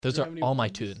Those are all my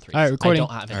 2s and 3s. All right, recording. I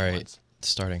don't have any All right, ones.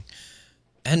 starting.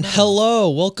 And hello,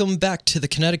 welcome back to the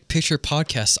Kinetic Picture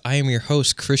Podcast. I am your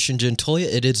host, Christian Gentolia.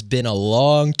 It has been a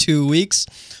long 2 weeks,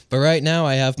 but right now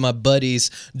I have my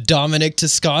buddies Dominic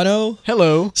Toscano,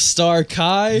 Hello. Star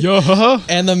Kai, Yeah.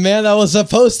 and the man that was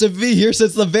supposed to be here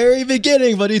since the very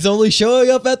beginning, but he's only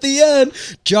showing up at the end,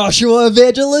 Joshua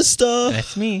Evangelista.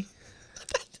 That's me.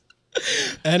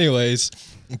 Anyways,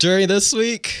 during this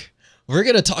week, we're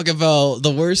going to talk about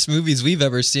the worst movies we've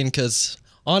ever seen because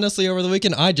honestly, over the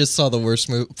weekend, I just saw the worst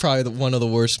probably one of the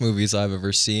worst movies I've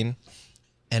ever seen.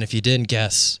 And if you didn't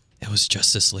guess, it was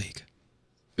Justice League.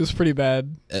 It was pretty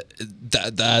bad.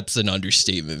 That's an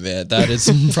understatement, man. That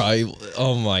is probably,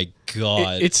 oh my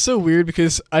God. It's so weird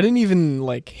because I didn't even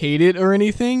hate it or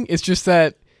anything. It's just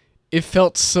that it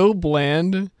felt so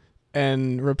bland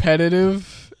and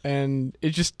repetitive and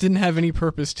it just didn't have any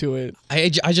purpose to it. I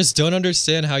just don't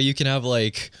understand how you can have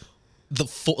three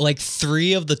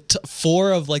of the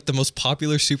four of the most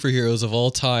popular superheroes of all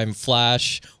time: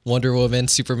 Flash, Wonder Woman,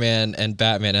 Superman, and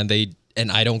Batman,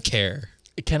 and I don't care.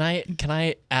 Can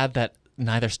I add that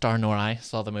neither Star nor I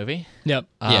saw the movie? Yep.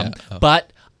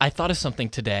 But I thought of something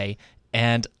today,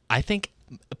 and I think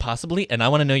possibly, and I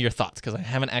want to know your thoughts because I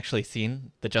haven't actually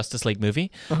seen the Justice League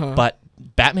movie, but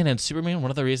Batman and Superman,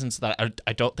 one of the reasons that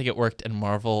I don't think it worked in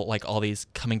Marvel, like all these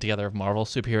coming together of Marvel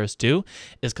superheroes do,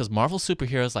 is because Marvel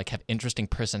superheroes have interesting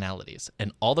personalities,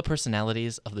 and all the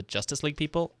personalities of the Justice League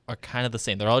people are kind of the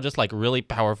same. They're all just really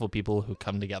powerful people who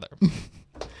come together.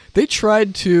 They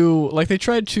tried to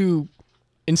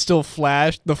instill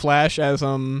the Flash as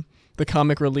the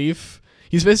comic relief.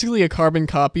 He's basically a carbon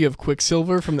copy of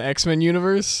Quicksilver from the X-Men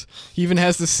universe. He even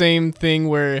has the same thing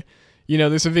where,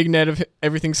 there's a vignette of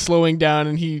everything slowing down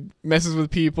and he messes with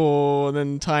people and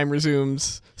then time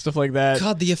resumes, stuff like that.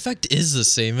 God, the effect is the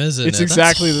same, isn't it? It's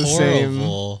exactly the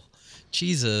horrible. same.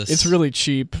 Jesus. It's really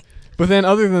cheap. But then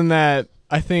other than that,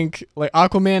 I think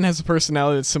Aquaman has a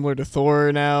personality that's similar to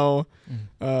Thor now.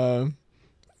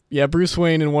 Bruce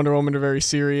Wayne and Wonder Woman are very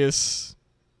serious.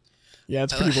 Yeah,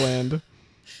 it's pretty bland.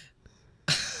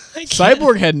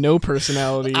 Cyborg had no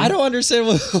personality. I don't understand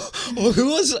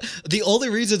who was the only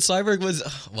reason Cyborg was.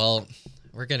 Well,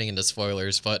 we're getting into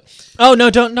spoilers, but Oh no!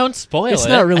 Don't spoil it. It's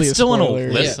not really I a still want to spoiler.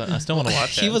 listen. I still want to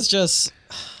watch it. he was just.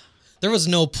 There was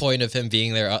no point of him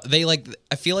being there. I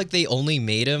feel like they only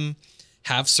made him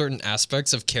have certain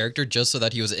aspects of character just so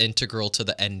that he was integral to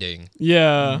the ending.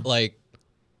 Yeah.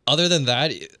 Other than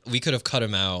that, we could have cut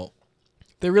him out.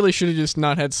 They really should have just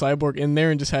not had Cyborg in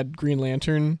there and just had Green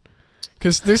Lantern.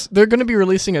 Because they're going to be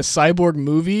releasing a Cyborg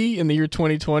movie in the year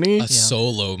 2020. A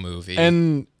solo movie.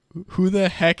 And who the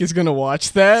heck is going to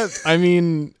watch that? I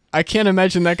mean, I can't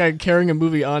imagine that guy carrying a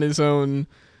movie on his own,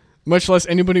 much less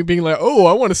anybody being like, oh,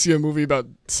 I want to see a movie about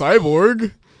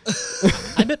Cyborg.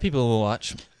 I bet people will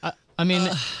watch. I mean,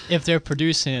 if they're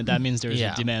producing it, that means there's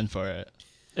Yeah. a demand for it.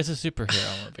 It's a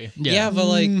superhero movie. Yeah,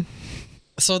 but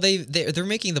so they're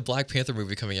making the Black Panther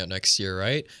movie coming out next year,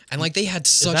 right? And they had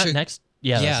such Is that a next?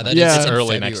 Yeah, that's that next. is It's in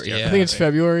early February, next year. yeah. I think it's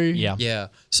February. Yeah. Yeah.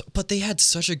 So, but they had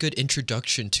such a good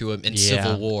introduction to him in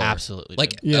Civil War. Absolutely.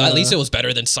 Yeah. At least it was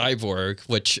better than Cyborg,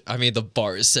 which, I mean, the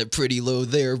bar is set pretty low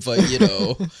there, but,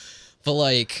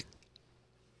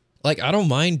 but I don't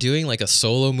mind doing a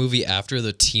solo movie after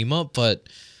the team up, but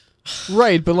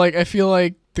Right, but I feel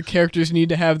like the characters need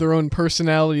to have their own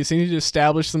personalities. They need to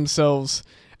establish themselves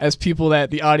as people that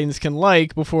the audience can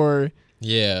like before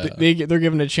yeah. they're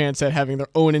given a chance at having their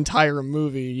own entire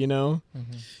movie, Mm-hmm.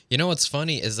 You know what's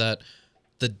funny is that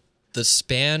the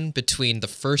span between the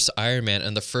first Iron Man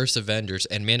and the first Avengers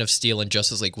and Man of Steel and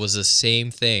Justice League was the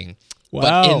same thing. Wow.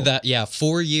 But in that,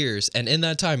 4 years. And in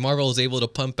that time, Marvel was able to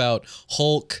pump out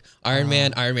Hulk, Iron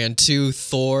Man, Iron Man 2,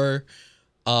 Thor,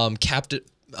 Captain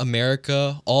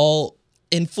America, all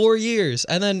in 4 years.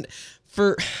 And then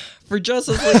for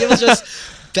Justice League, it was just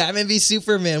Batman v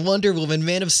Superman, Wonder Woman,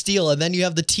 Man of Steel, and then you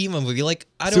have the team-up movie.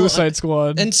 Suicide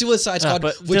Squad. And Suicide Squad.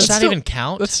 but which does that still- even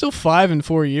count? That's still 5 in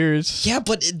 4 years. Yeah,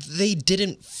 but they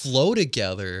didn't flow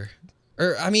together.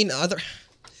 Or, I mean, I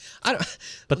don't...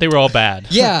 But they were all bad.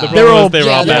 Yeah. The They were all- problem is they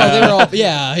were all They bad. were all,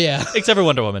 yeah. Except for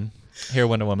Wonder Woman. Here,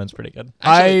 Wonder Woman's pretty good.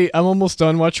 Actually- I'm almost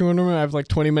done watching Wonder Woman. I have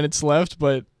 20 minutes left,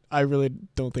 but I really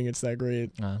don't think it's that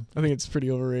great. I think it's pretty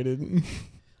overrated.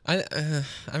 I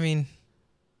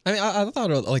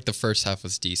thought the first half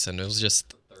was decent. It was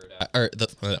just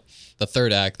the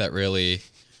third act that really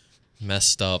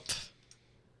messed up.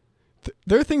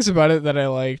 There are things about it that I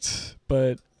liked,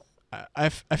 but I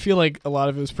feel like a lot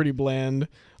of it was pretty bland.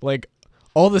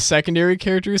 All the secondary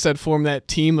characters that form that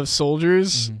team of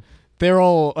soldiers, they're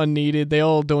all unneeded. They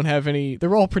all don't have any.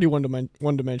 They're all pretty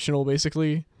one-dimensional,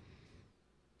 basically.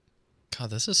 God,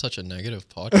 this is such a negative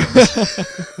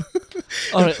podcast.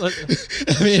 All right,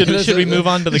 should we move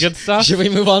on to the good stuff? Should we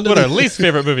move on to what our least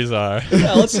favorite movies are?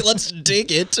 Yeah, let's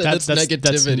dig into this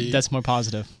negativity. That's more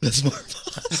positive. That's more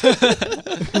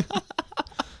positive.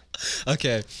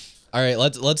 Okay. All right,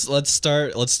 let's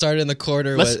start in the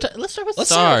corner. Let's start with Let's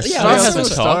Star. start- yeah, Star let's hasn't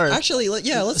start with talked. Actually,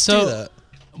 let's So- do that.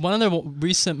 One of the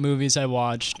recent movies I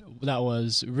watched that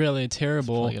was really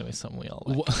terrible Probably gonna be something we all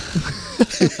like.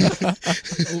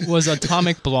 was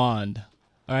Atomic Blonde.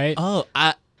 All right.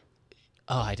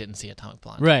 I didn't see Atomic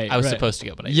Blonde. Right, I was right. supposed to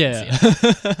go, but I Yeah. didn't see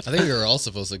it. I think we were all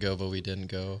supposed to go, but we didn't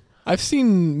go. I've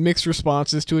seen mixed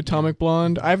responses to Atomic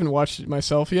Blonde. I haven't watched it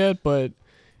myself yet, but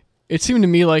it seemed to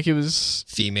me like it was.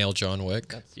 Female John Wick.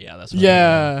 That's what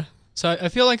Yeah. So I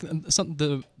feel like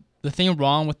the thing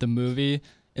wrong with the movie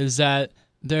is that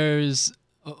there's,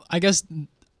 I guess,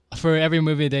 for every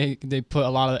movie they put a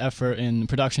lot of effort in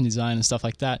production design and stuff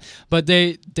like that, but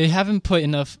they haven't put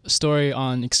enough story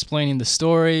on explaining the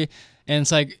story, and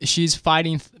it's like she's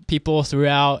fighting people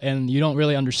throughout, and you don't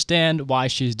really understand why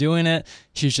she's doing it.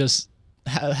 She's just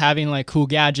having like cool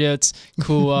gadgets,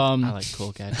 cool I like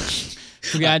cool gadgets.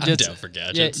 cool gadgets. I'm down for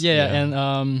gadgets. Yeah,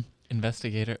 Yeah. and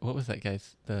Investigator. What was that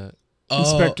guy's? The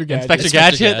Inspector Gadget. Inspector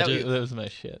Inspector Gadget. Gadget. That was my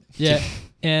shit. yeah,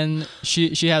 and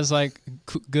she has like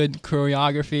good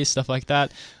choreography, stuff like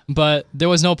that. But there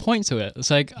was no point to it.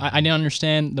 It's like I didn't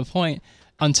understand the point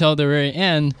until the very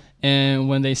end. And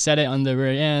when they said it on the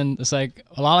very end, it's like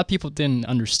a lot of people didn't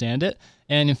understand it.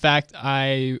 And in fact,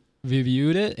 I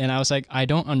reviewed it and I was like, I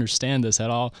don't understand this at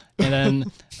all. And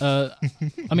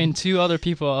then, two other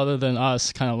people other than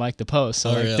us kind of liked the post,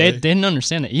 so Oh, really? they didn't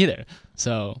understand it either.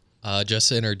 So. Just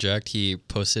to interject, he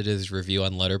posted his review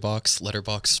on Letterboxd.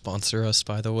 Letterboxd sponsor us,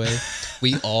 by the way.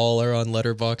 We all are on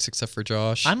Letterboxd except for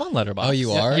Josh. I'm on Letterboxd. Oh,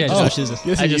 you are? Yeah, Oh. Josh is.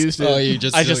 Yes, I he just- used it. Oh, you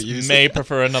just I don't just use may it.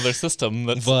 prefer another system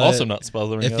that's But also not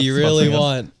sponsoring us. If you really sponsoring us.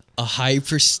 want a high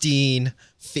pristine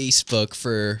Facebook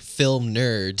for film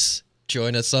nerds,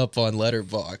 join us up on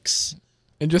Letterboxd.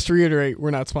 And just to reiterate, we're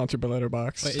not sponsored by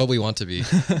Letterboxd, But we want to be.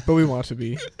 but we want to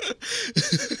be.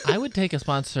 I would take a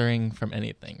sponsoring from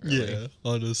anything. Really.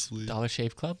 honestly. Dollar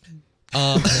Shave Club.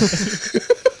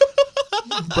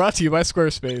 Brought to you by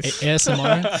Squarespace.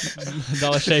 ASMR,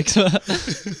 Dollar Shakes.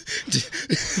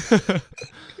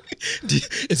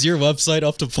 Is your website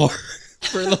up to par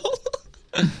for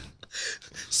the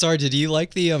Sorry, did you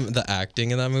like the acting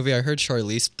in that movie? I heard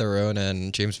Charlize Theron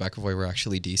and James McAvoy were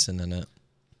actually decent in it.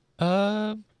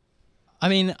 I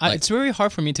mean, it's very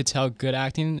hard for me to tell good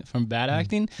acting from bad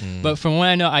acting, but from what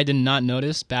I know, I did not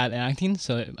notice bad acting,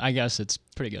 so I guess it's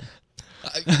pretty good.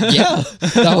 Yeah.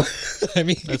 I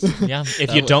mean, Yeah.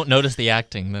 If you don't notice the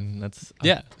acting, then that's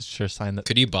Yeah. a sure sign that.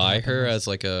 could you buy her as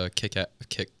like a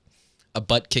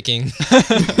butt kicking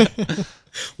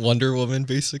Wonder Woman,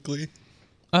 basically?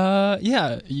 Yeah.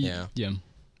 Yeah. Yeah.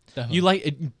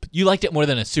 Definitely. You liked it more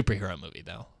than a superhero movie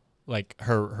though, like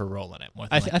her role in it. More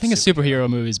than I think a superhero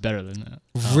movie is better than that.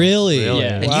 Really? really?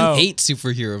 Yeah. And Wow. you hate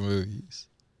superhero movies?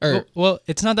 Or Well,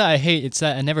 it's not that I hate; it's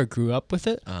that I never grew up with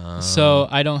it, so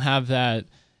I don't have that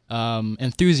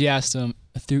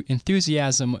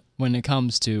enthusiasm when it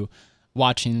comes to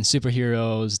watching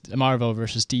superheroes, Marvel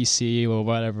versus DC or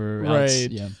whatever else.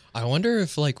 Right. Yeah. I wonder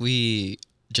if like we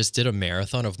just did a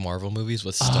marathon of Marvel movies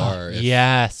with Star. If-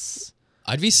 Yes.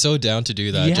 I'd be so down to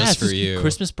do that Yes, just for you.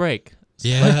 Christmas break.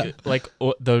 Yeah.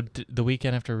 The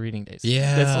weekend after reading days.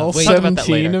 Yeah. Let's All Wait. talk about that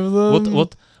 17 later. of We'll them?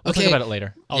 talk Okay. about it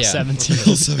later. All Yeah. 17.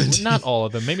 All 17. Not all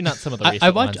of them. Maybe not some of the I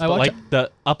recent watched- ones, I but watched- like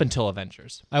the up until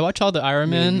Avengers. I watched all the Iron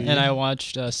Man Maybe. and I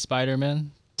watched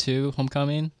Spider-Man 2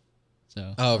 Homecoming.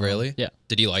 So Oh, really? Yeah.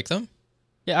 Did you like them?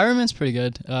 yeah, Iron Man's pretty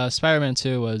good. Spider-Man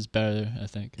 2 was better, I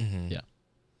think. Mm-hmm. Yeah.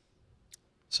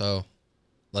 So,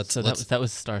 let's. So let's that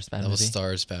was Star's bad that was movie.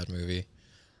 Star's bad movie.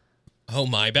 Oh,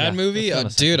 my bad Yeah, movie, that's what I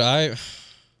was dude.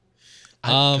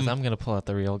 Because I'm gonna pull out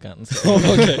the real guns.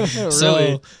 Okay.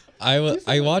 So Really?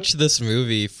 I watched this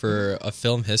movie for a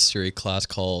film history class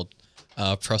called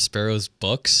Prospero's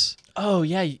Books. Oh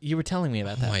yeah, you were telling me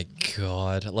about Oh that. my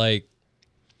god! Like,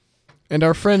 And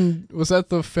our friend, was that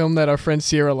the film that our friend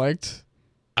Sierra liked?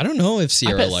 I don't know if I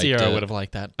Sierra bet liked Sierra it. would have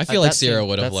liked that. I feel like That Sierra seems-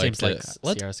 would have that seems liked like it.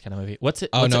 Let- Sierra's kind of movie. What's it?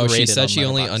 Oh what's it no, she rated said on she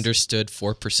only Letterboxd? understood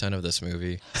 4% of this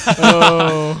movie.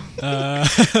 Oh.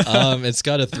 It's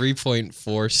got a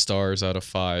 3.4 stars out of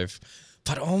 5.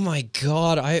 But oh my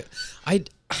god,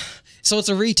 so it's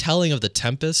a retelling of The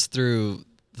Tempest through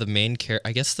the main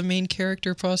I guess the main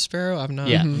character Prospero. I'm not.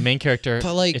 Yeah, main character.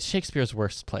 But, like- it's Shakespeare's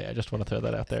worst play. I just want to throw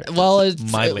that out there. Well, it's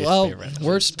my least favorite.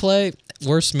 Worst play,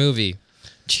 worst movie.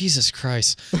 Jesus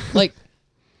Christ! Like,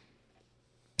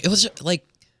 it was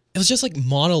just like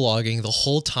monologuing the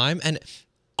whole time, and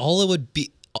all it would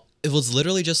be, it was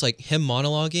literally just like him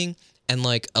monologuing and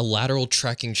like a lateral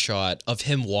tracking shot of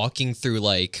him walking through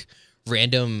like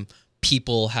random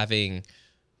people having,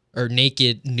 or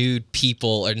naked nude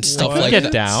people and stuff like Get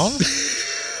that. down.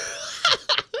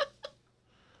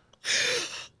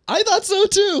 I thought so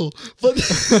too, but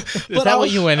Is that what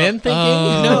you went in thinking?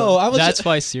 No, I was. That's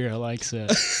why Sierra likes it.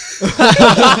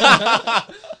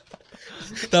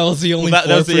 That was the only Well,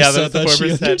 that was the- 4% yeah, that was the that she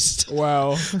 4%. understood.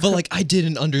 Wow. But like I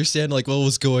didn't understand like what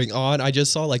was going on. I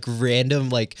just saw like random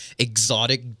like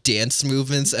exotic dance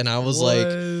movements, and I was like,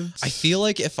 I feel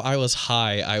like if I was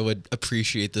high, I would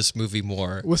appreciate this movie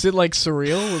more. Was it like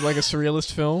surreal? Was it like a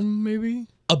surrealist film, maybe?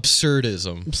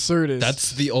 Absurdism. Absurdist.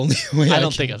 That's the only way. I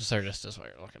don't can- think absurdist is what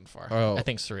you're looking for. Oh. I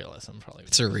think surrealism probably.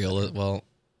 surreal. Well,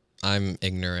 I'm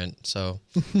ignorant, so.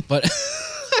 But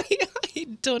I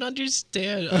don't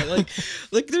understand.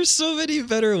 Like there's so many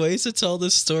better ways to tell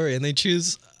this story, and they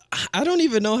choose. I don't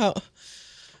even know how.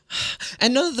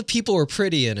 And none of the people were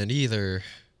pretty in it either.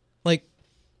 Like,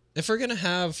 if we're gonna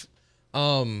have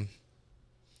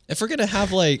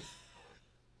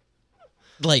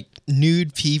like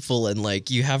nude people and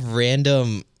like you have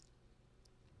random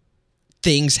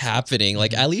things happening,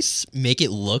 like at least make it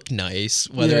look nice,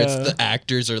 whether it's Yeah. the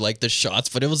actors or like the shots,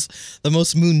 but it was the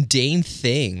most mundane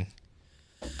thing.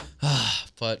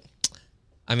 But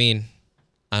I mean,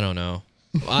 I don't know.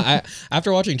 I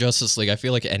after watching Justice League, I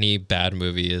feel like any bad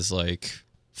movie is like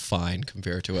fine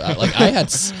compared to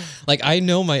it. I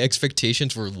know my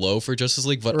expectations were low for Justice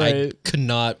League, but I Right. could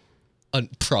not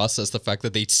process the fact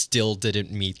that they still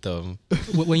didn't meet them.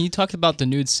 When you talked about the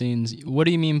nude scenes, what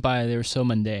do you mean by they were so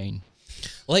mundane?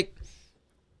 Like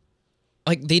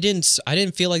they didn't. I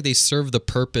didn't feel like they served the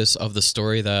purpose of the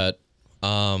story that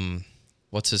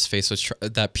what's his face was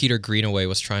that Peter Greenaway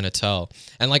was trying to tell.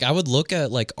 And like I would look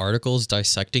at like articles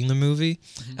dissecting the movie,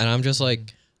 and I'm just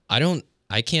like,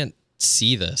 I can't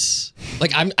see this.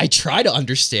 Like I try to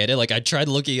understand it. Like I tried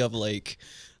looking up like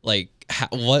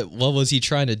what was he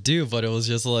trying to do, but it was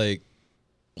just like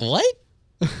what?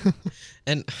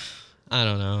 And I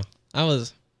don't know.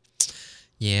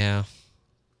 Yeah.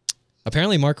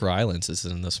 Apparently Mark Rylance is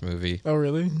in this movie, Oh,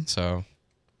 really? so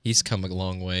he's come a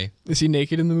long way. Is he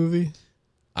naked in the movie?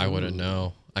 I wouldn't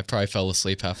know. I probably fell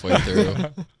asleep halfway through.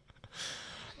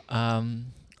 All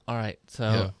right.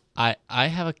 So Yeah. I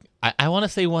have I want to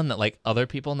say one that like other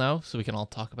people know, so we can all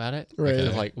talk about it. Right.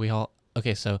 Because, like we all.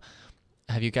 Okay. So,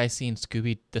 have you guys seen the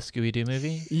Scooby Doo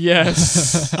movie?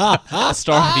 Yes.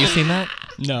 Star, have you seen that?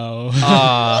 No.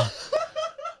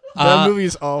 That movie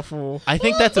is awful. I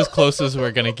think that's as close as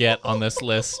we're gonna get on this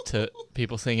list to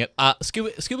people seeing it.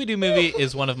 Scooby Doo movie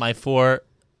is one of my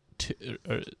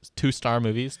 2-star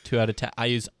movies. 2 out of 10. I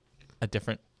use a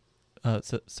different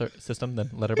system than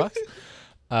Letterboxd.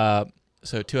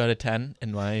 So 2 out of 10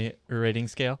 in my rating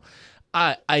scale.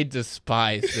 I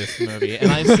despise this movie,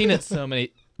 and I've seen it so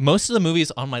many. Most of the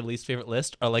movies on my least favorite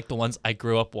list are like the ones I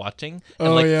grew up watching, and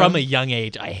Oh, like yeah. from a young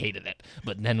age I hated it.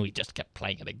 But then we just kept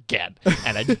playing it again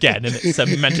and again, and it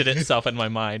cemented itself in my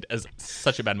mind as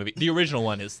such a bad movie. The original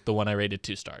one is the one I rated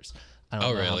 2 stars. I don't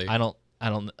Oh, know. really?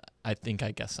 I think I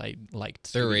guess I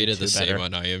liked. They're rated the Scooby-Doo same better.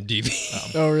 on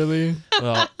IMDb. Oh, really?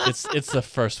 Well, it's the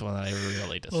first one that I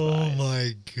really despise.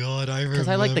 my god, I remember.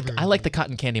 Because I like the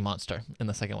cotton candy monster in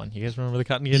the second one. You guys remember the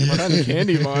cotton candy monster? Kind of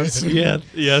candy monster. yeah,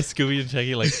 Scooby and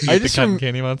Shaggy like eat I the just cotton rem-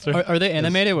 candy monster. Are they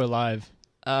animated or live?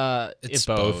 It's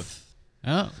both.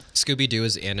 Oh. Scooby Doo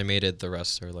is animated. The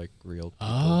rest are like real people.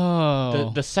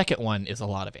 Oh. The second one is a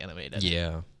lot of animated.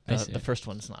 Yeah. I see. The first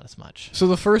one's not as much. So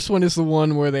the first one is the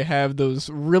one where they have those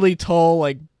really tall,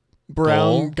 like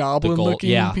brown goblin-looking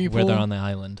yeah, people. where they're on the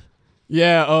island.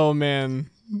 Yeah. Oh man,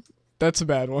 that's a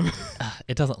bad one.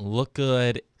 It doesn't look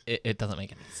good. It doesn't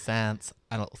make any sense.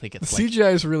 I don't think The it's like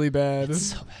CGI is really bad, it's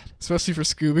so bad. especially for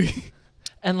Scooby.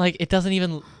 And like it doesn't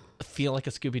even feel like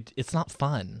a Scooby. It's not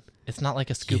fun. It's not like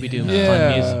a Scooby Doo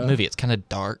Yeah. fun movie. It's kind of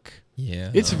dark.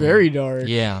 Yeah. It's very dark.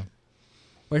 Yeah.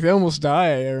 Like they almost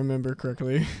die. I remember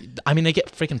correctly. I mean, they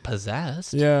get freaking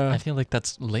possessed. Yeah. I feel like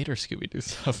that's later Scooby Doo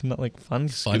stuff, not like fun.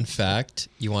 Fun fact,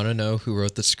 you want to know who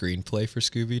wrote the screenplay for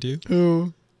Scooby Doo?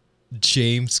 Who?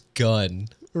 James Gunn,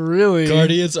 Really?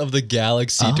 Guardians of the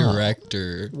Galaxy Oh.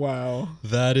 director. Wow.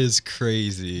 That is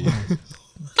crazy.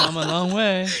 Come a long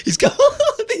way. He's got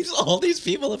all these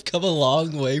people have come a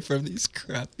long way from these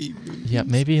crappy movies. Yeah,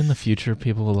 maybe in the future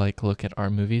people will like look at our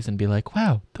movies and be like,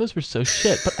 "Wow, those were so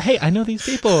shit." But hey, I know these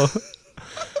people.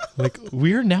 Like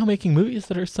we're now making movies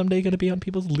that are someday going to be on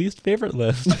people's least favorite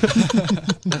list.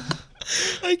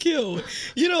 I I can't.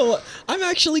 You know, I'm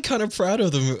actually kind of proud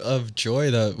of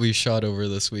Joy that we shot over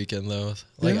this weekend, though.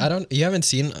 Like, Yeah. you haven't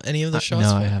seen any of the shots?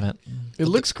 No, for I it? haven't. It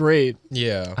looks great.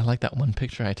 Yeah. I like that one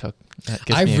picture I took. That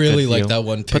gives I me a really good like view. that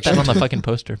one Put picture. that on the fucking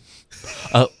poster.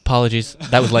 Oh, apologies.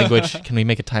 That was language. Can we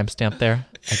make a timestamp there?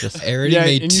 I just I already Yeah,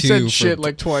 made and you 2 said for- shit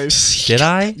like twice. did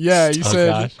I? Yeah, you Oh, said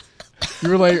gosh. you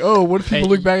were like, "Oh, what if people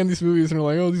Hey. look back in these movies and are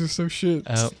like, oh, these are so shit."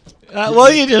 Oh.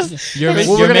 Well, you just. You're, Well,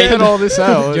 you're, we're gonna making, cut all this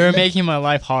out. you're making my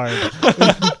life hard.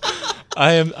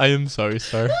 I am sorry,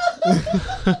 sir.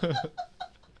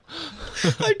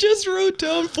 I just wrote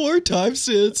down 4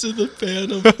 timestamps in the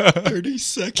span of 30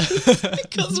 seconds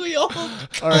because we all.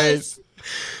 All right.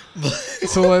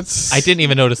 So let's. I didn't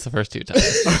even notice the first 2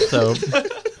 times. So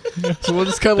So we'll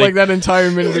just cut like that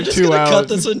entire minute We're or just 2 gonna out. cut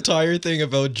this entire thing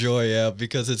about Joy out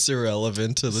because it's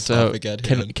irrelevant to the topic at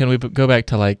hand. Can we go back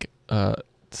to like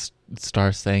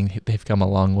Star saying they've come a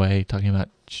long way, talking about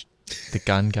the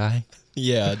gun guy?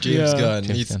 Yeah, James Yeah. Gunn.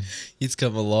 James Gunn. He's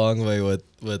come a long way with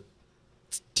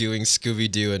doing Scooby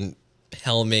Doo and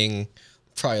helming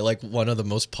probably like one of the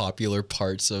most popular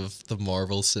parts of the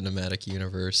Marvel Cinematic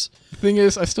Universe. The thing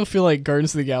is, I still feel like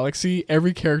Guardians of the Galaxy,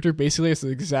 every character basically has the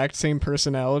exact same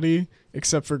personality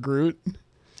except for Groot.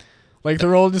 Like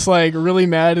they're all just like really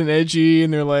mad and edgy,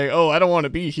 and they're like, "Oh, I don't want to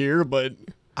be here," but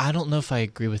I don't know if I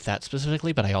agree with that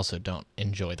specifically, but I also don't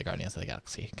enjoy the Guardians of the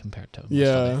Galaxy compared to most Yeah.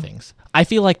 other things. I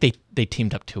feel like they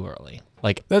teamed up too early.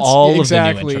 Like that's all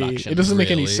exactly. of the new introductions. It doesn't make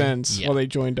any Really? sense Yeah. why they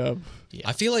joined up. Yeah.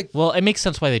 I feel like Well, it makes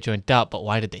sense why they joined up, but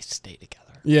why did they stay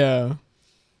together? Yeah.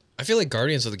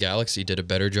 Guardians of the Galaxy did a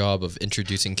better job of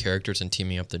introducing characters and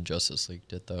teaming up than Justice League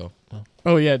did, though.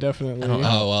 Oh yeah, definitely. I don't,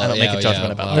 Oh, well, I don't make yeah, a judgment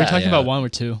yeah, about well, Are we that. talking yeah. about 1 or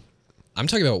 2? I'm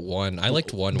talking about 1. I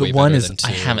liked 1 The way one better is than 2.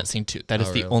 I haven't seen 2. That is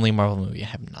Oh, the really? only Marvel movie I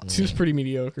have not She seen. was pretty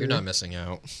mediocre. You're not missing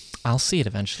out. I'll see it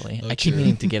eventually. Oh, I keep true.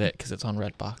 meaning to get it because it's on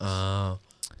Redbox. Oh.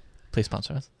 Please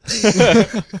sponsor us.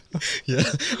 Yeah.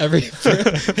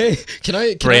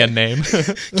 Hey, Brand name.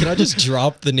 Can I just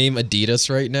drop the name Adidas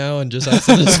right now and just ask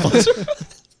them to sponsor?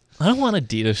 I don't want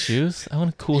Adidas shoes. I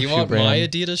want a cool You shoe want brand. my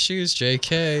Adidas shoes,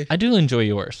 JK? I do enjoy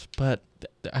yours, but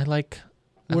I like.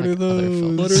 I What like are other those?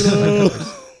 films. What are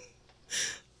those?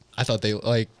 I thought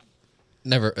they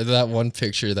never that one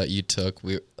picture that you took.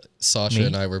 Sasha Me?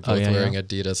 and I were Oh, both yeah, wearing yeah.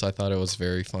 Adidas. I thought it was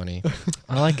very funny.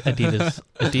 I like Adidas.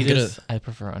 Adidas, I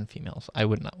prefer on females. I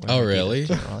would not wear. Oh, Adidas really?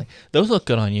 generally. Those look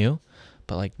good on you,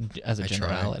 but like as a I try.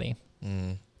 generality,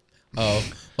 Oh,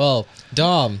 well,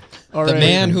 Dom, All the right.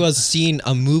 man who has seen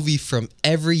a movie from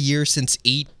every year since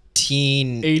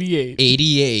 1888,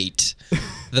 88.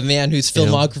 the man whose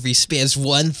filmography spans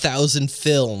 1,000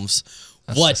 films.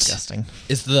 that's What disgusting.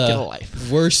 is Get a the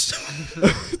life. worst?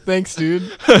 Thanks,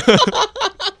 dude.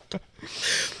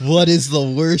 What is the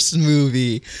worst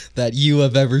movie that you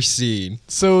have ever seen?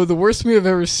 So the worst movie I've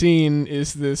ever seen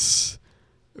is this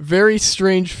very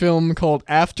strange film called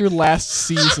After Last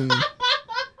Season.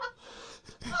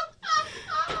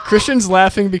 Christian's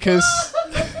laughing because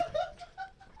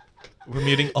We're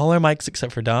muting all our mics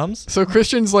except for Dom's. so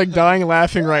Christian's like dying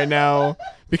laughing right now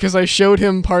because I showed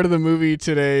him part of the movie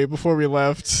today before we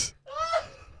left.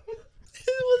 It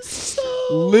was so.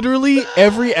 Literally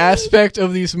every aspect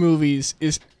of these movies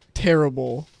is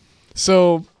terrible.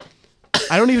 So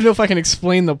I don't even know if I can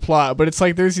explain the plot, but it's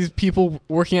like there's these people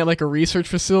working at like a research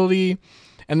facility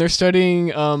and they're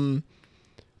studying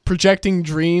projecting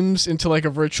dreams into like a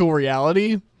virtual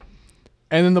reality.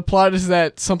 And then the plot is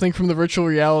that something from the virtual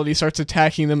reality starts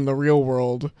attacking them in the real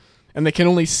world and they can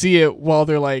only see it while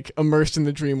they're like immersed in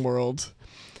the dream world.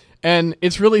 And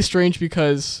it's really strange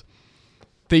because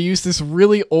they use this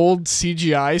really old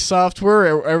CGI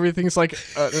software where everything's like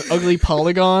an ugly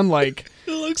polygon, like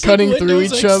It looks cutting like through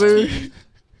Windows each other. XP.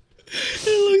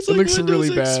 It looks Windows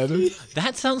really bad. XP.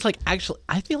 That sounds like actually.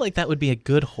 I feel like that would be a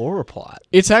good horror plot.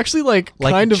 It's actually like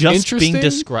kind of just interesting.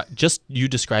 being just you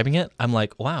describing it. I'm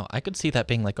like, wow, I could see that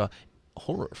being like a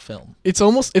horror film. It's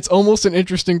almost an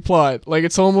interesting plot. Like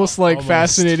it's almost like Almost.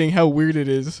 fascinating how weird it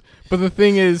is. But the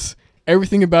thing is,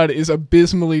 everything about it is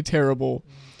abysmally terrible.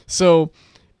 So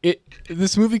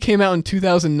this movie came out in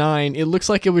 2009. It looks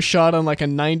like it was shot on like a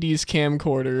 90s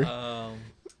camcorder.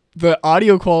 The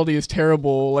audio quality is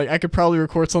terrible. Like I could probably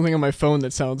record something on my phone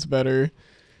that sounds better.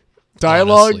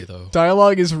 Honestly, though.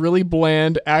 Dialogue is really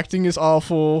bland. Acting is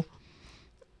awful.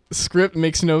 Script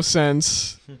makes no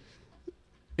sense.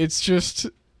 It's just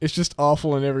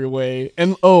awful in every way.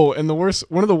 And one of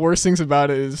the worst things about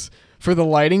it is for the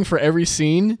lighting for every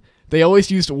scene, they always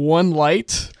used one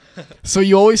light. So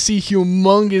you always see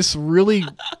humongous, really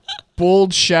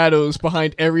bold shadows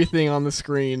behind everything on the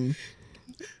screen.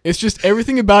 It's just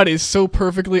everything about it is so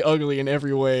perfectly ugly in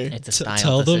every way. It's a style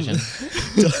Tell them,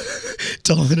 decision.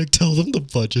 Dominic, tell them the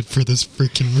budget for this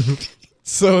freaking movie.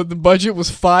 So the budget was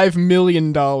 $5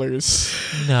 million,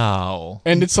 No.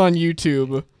 and it's on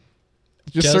YouTube.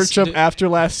 Just Guess- search up after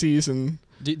last season.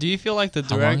 Do you feel like the How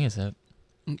long direct? is it?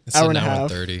 It's Hour an and a hour half.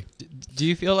 30. Do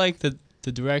you feel like the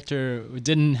director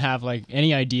didn't have like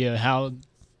any idea how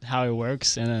it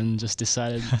works, and then just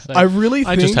decided? Like, I really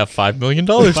I think just have $5 million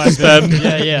to $5 spend.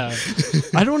 million. Yeah.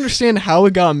 I don't understand how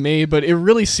it got made, but it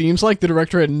really seems like the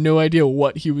director had no idea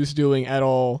what he was doing at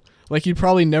all. Like he'd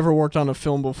probably never worked on a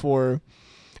film before.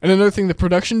 And another thing, the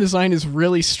production design is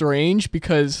really strange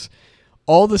because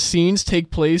all the scenes take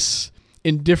place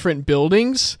in different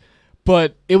buildings,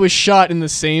 but it was shot in the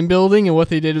same building, and what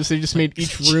they did was they just made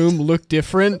each room look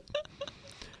different.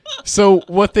 So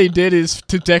what they did is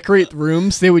to decorate the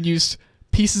rooms, they would use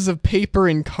pieces of paper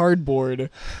and cardboard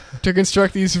to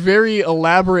construct these very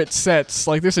elaborate sets.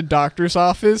 Like there's a doctor's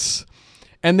office,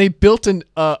 and they built an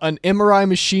MRI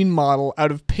machine model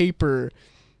out of paper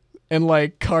and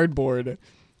like cardboard,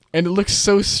 and it looks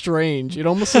so strange. It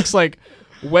almost looks like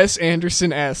Wes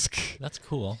Anderson-esque. That's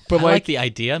cool. But I like- like the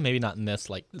idea, maybe not in this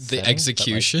like The setting, but, like,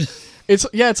 execution.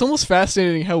 It's almost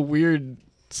fascinating how weird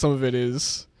some of it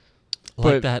is.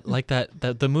 But-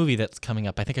 the movie that's coming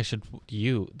up. I think I should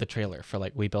the trailer for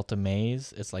like We Built a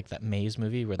Maze. It's like that maze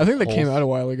movie where I think the that came whole- out a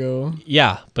while ago.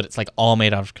 Yeah, but it's like all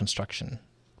made out of construction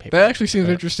paper. That actually seems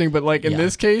Or- interesting, but like in yeah.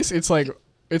 this case, it's like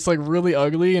really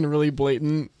ugly and really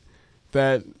blatant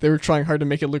that they were trying hard to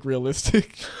make it look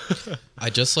realistic.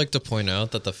 I'd just like to point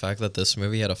out that the fact that this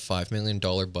movie had a $5 million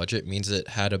budget means it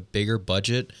had a bigger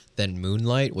budget than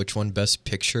Moonlight, which won Best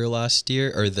Picture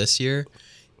this year,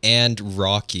 and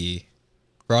Rocky.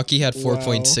 Rocky had Wow.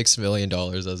 $4.6 million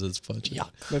as its budget. Yeah.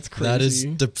 That's crazy. That is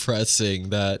depressing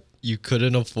that you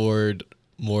couldn't afford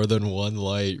more than one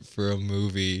light for a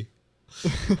movie.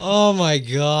 Oh my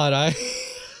god,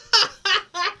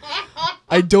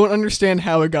 I don't understand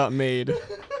how it got made.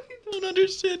 don't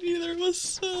understand either. It was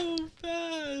so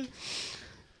bad.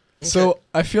 So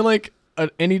I feel like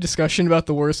any discussion about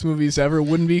the worst movies ever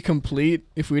wouldn't be complete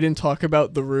if we didn't talk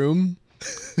about The Room,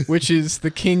 which is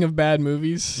the king of bad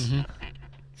movies. Mm-hmm.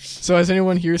 So has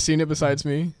anyone here seen it besides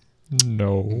me?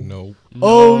 No. Nope.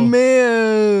 Oh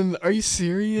man, are you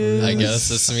serious? I guess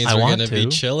this means I we're want gonna be to.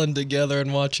 chilling together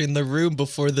and watching The Room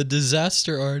before the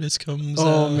disaster artist comes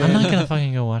Oh, out. man. I'm not gonna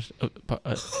fucking go watch.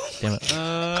 Damn it.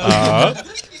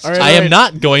 All right, I am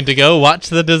not going to go watch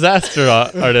the disaster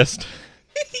artist.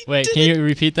 Wait, can you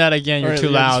repeat that again? You're too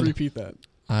Just loud. repeat that.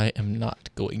 I am not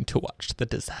going to watch the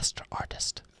disaster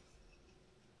artist.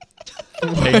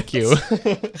 Thank you.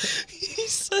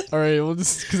 All right, well,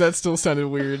 just because that still sounded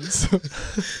weird. So.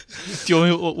 Do you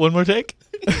want me one more take?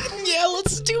 Yeah,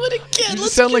 let's do it again. You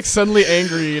just sound like suddenly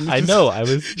angry. And I just- know. That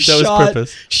was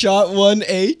purpose. Shot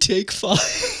 1A, take 5.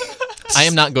 I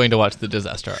am not going to watch the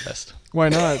disaster artist. Why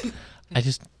not? I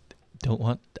just don't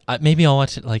want. Maybe I'll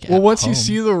watch it like. Well, at once you home.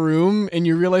 see The Room and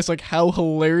you realize like how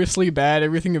hilariously bad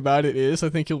everything about it is, I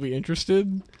think you'll be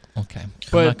interested. Okay,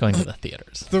 But- I'm not going to the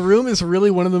theaters. The Room is really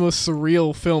one of the most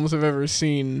surreal films I've ever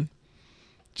seen.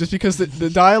 Just because the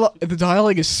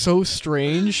dialogue is so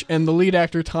strange, and the lead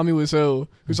actor Tommy Wiseau,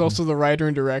 who's also the writer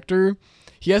and director,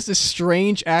 he has this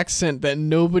strange accent that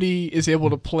nobody is able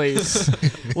to place.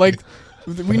 Like,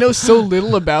 we know so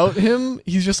little about him.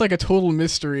 He's just like a total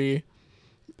mystery,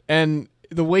 and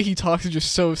the way he talks is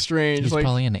just so strange. He's like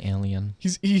probably an alien.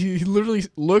 he literally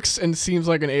looks and seems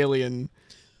like an alien.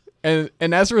 And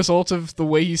as a result of the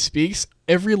way he speaks,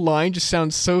 every line just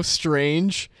sounds so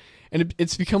strange, and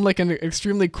it's become like an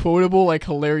extremely quotable, like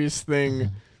hilarious thing.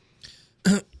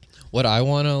 What I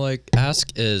want to like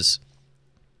ask is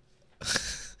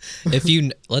if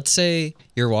let's say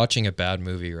you're watching a bad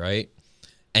movie, right?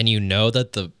 And you know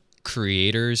that the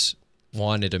creators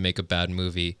wanted to make a bad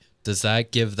movie, does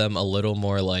that give them a little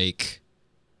more like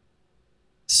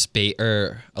space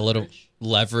or a little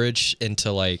leverage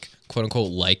into like quote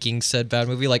unquote liking said bad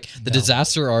movie? Like the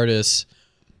disaster artist,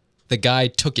 the guy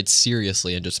took it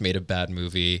seriously and just made a bad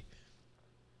movie.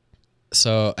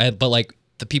 So, but like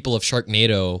the people of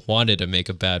Sharknado wanted to make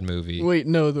a bad movie. Wait,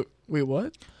 no, wait,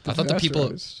 what? I thought the Disaster people-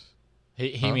 Artist.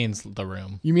 He Huh? means The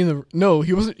Room. You mean no?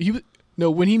 He wasn't.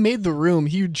 No, when he made The Room,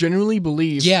 he genuinely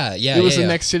believed. Yeah, It was yeah. the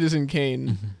next Citizen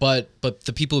Kane. But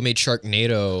the people who made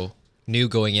Sharknado knew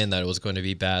going in that it was going to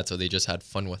be bad, so they just had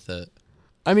fun with it.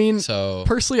 I mean, So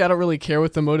personally, I don't really care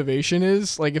what the motivation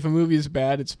is. Like, if a movie is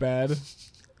bad, it's bad.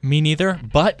 Me neither.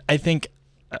 But I think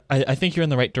you're in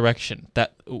the right direction.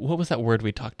 What was that word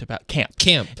we talked about? Camp.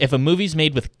 camp. If a movie's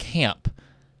made with camp,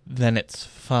 then it's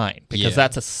fine because Yeah.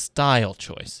 that's a style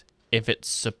choice. if it's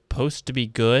supposed to be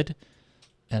good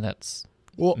and it's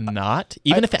Well, not,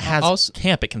 even if it has also-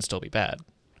 camp, it can still be bad.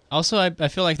 Also, I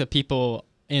feel like the people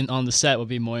on the set would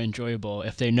be more enjoyable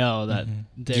if they know that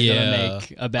they're Yeah, gonna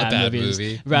make a bad, bad movie,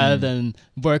 movie. rather than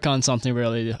work on something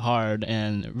really hard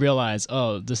and realize,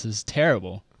 oh, this is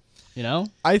terrible. You know?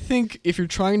 I think if you're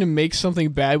trying to make something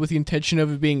bad with the intention of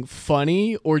it being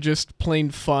funny or just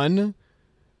plain fun,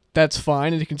 that's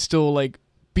fine, and it can still like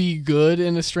be good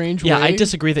in a strange way. Yeah, I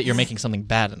disagree that you're making something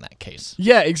bad in that case.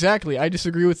 Yeah, exactly. I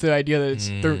disagree with the idea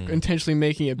that they're intentionally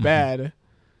making it bad,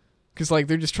 because like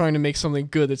they're just trying to make something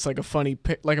good that's like a funny,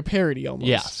 like a parody almost.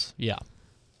 Yes, yeah.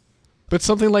 But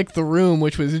something like The Room,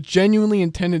 which was genuinely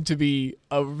intended to be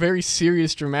a very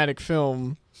serious, dramatic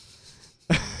film,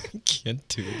 I can't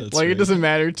do that. like it doesn't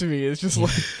matter to me. It's just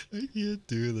like I can't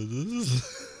do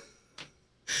this.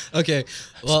 Okay.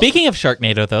 Well, Speaking of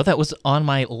Sharknado, though, that was on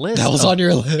my list. that was on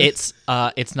your list.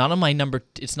 It's not on my number.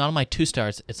 It's not on my 2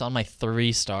 stars. It's on my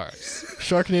 3 stars.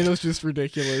 Sharknado's just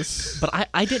ridiculous. But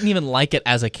I didn't even like it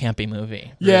as a campy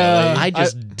movie. Yeah, I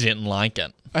just didn't like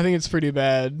it. I think it's pretty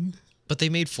bad. But they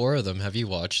made 4 of them. Have you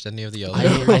watched any of the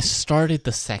others? I started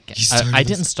the second. You started I the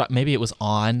didn't start. Maybe it was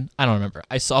on. I don't remember.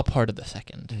 I saw part of the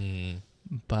second,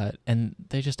 and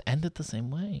they just ended the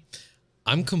same way.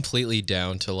 I'm completely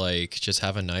down to like just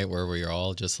have a night where we're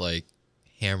all just like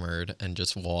hammered and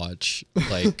just watch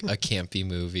like a campy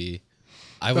movie.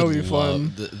 I That would would be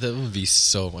love fun. that would be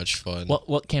so much fun.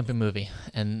 What campy movie?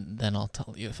 And then I'll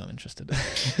tell you if I'm interested.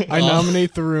 I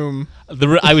nominate The Room.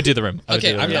 I would do The Room. I would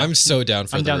Okay, do The Room. I'm so down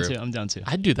for I'm the down room. too. I'm down too.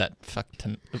 I'd do that. Fuck.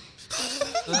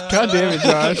 God damn it,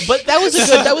 Josh. But that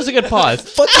was a good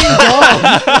pause.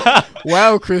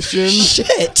 Wow, Christian.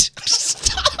 Shit!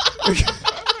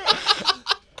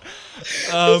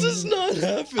 This is not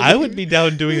happening. I would be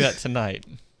down doing that tonight.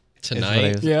 is what I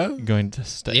Tonight. was Yeah, going to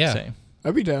Yeah. say.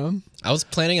 I'd be down. I was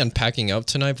planning on packing up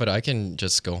tonight, but I can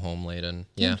just go home late and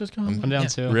yeah. just go home. I'm down Yeah.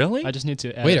 too. Really? I just need to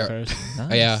edit Wait, first.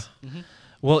 Nice. Oh, yeah.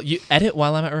 Well, you edit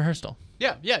while I'm at rehearsal.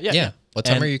 Yeah. Yeah. What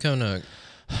time And- are you gonna?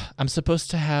 I'm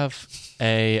supposed to have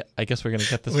I guess we're gonna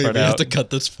cut this Wait, part we have out. to cut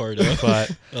this part out.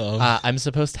 But Oh. I'm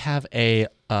supposed to have a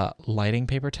lighting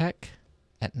paper tech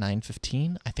at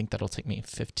 9:15. I think that'll take me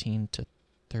 15 to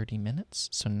 30 minutes,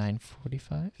 so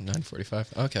 9:45. 9:45.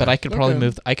 Okay. But I could probably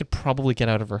Okay. I could probably get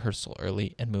out of rehearsal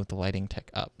early and move the lighting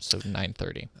tech up, so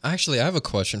 9:30. Actually, I have a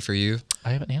question for you.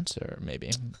 I have an answer,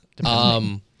 maybe.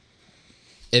 Depending.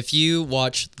 If you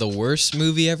watch the worst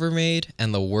movie ever made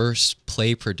and the worst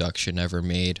play production ever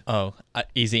made,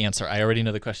 Easy answer. I already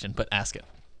know the question, but ask it.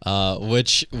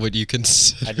 which would you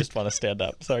consider? I just want to stand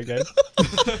up. Sorry, guys.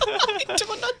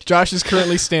 Josh is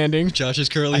currently standing. Josh is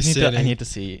currently I sitting. need to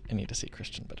see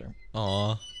Christian better.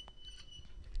 Aw.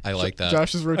 I like that.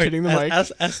 Josh is rotating the mic.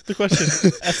 Ask the question.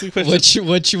 Ask the question.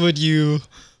 Which would you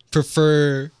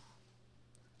prefer?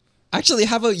 Actually,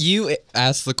 how about you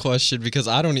ask the question because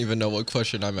I don't even know what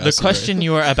question I'm asking. The question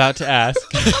you are about to ask.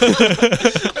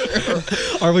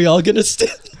 Are we all gonna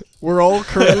stand? We're all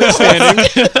currently standing.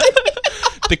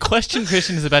 The question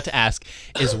Christian is about to ask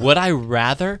is: would I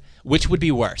rather? Which would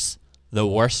be worse, the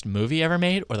worst movie ever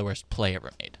made or the worst play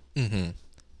ever made? Mm-hmm.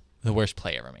 The worst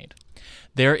play ever made.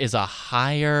 There is a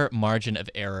higher margin of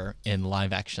error in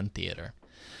live action theater.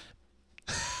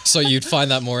 So you'd find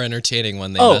that more entertaining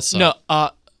when they mess up. No.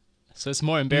 So it's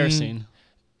more embarrassing.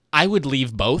 I would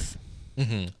leave both.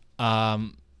 Mm-hmm.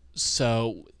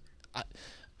 So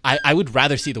I would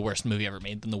rather see the worst movie ever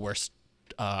made than the worst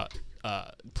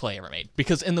play ever made.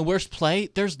 Because in the worst play,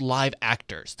 there's live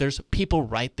actors. There's people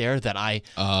right there that I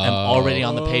am already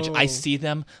on the page. I see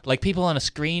them. Like people on a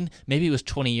screen, maybe it was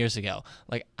 20 years ago.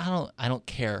 Like I don't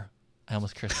care. I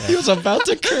almost cursed there. He was about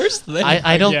to curse then.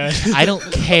 I don't Yeah. I don't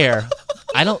care.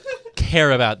 I don't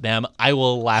care about them. I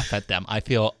will laugh at them. I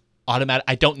feel automatic.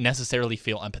 I don't necessarily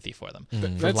feel empathy for them.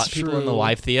 For That's people in the true.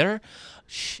 live theater,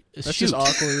 That's shoot, just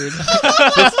awkward.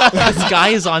 this guy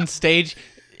is on stage.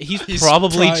 He's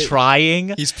probably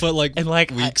trying. He's put like, And,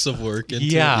 like, weeks of work into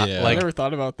yeah, it. I like- never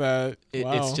thought about that.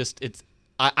 Wow. It's just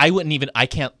I wouldn't even. I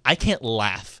can't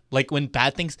laugh. Like when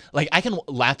bad things. Like I can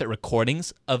laugh at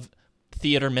recordings of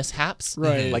theater mishaps.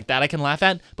 Right. Like that I can laugh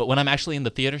at. But when I'm actually in the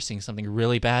theater seeing something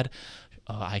really bad,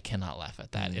 I cannot laugh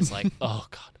at that. It's like oh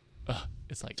god.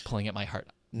 It's like pulling at my heart.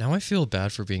 Now I feel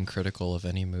bad for being critical of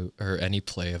any or any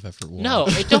play I've ever watched.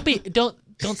 No,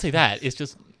 don't say that. It's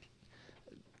just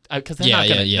because they're not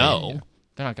gonna know. yeah.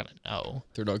 They're not gonna know.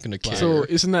 They're not gonna care. So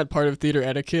isn't that part of theater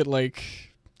etiquette? Like,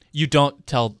 You don't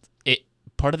tell it.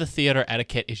 Part of the theater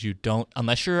etiquette is you don't,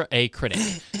 unless you're a critic,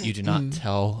 you do not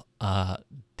tell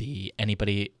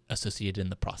anybody associated in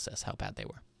the process how bad they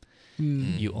were.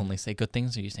 You only say good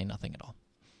things, or you say nothing at all.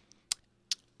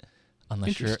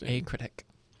 unless you're a Interesting. critic.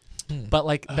 But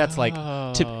like that's like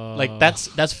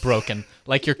that's broken.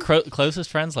 Like your closest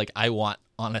friends, like I want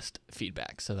honest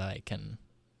feedback so that I can.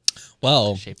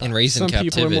 Well, Shape in up. Raising Some people are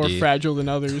Captivity, more fragile than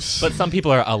others. But some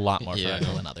people are a lot more Yeah.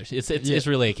 fragile than others. It's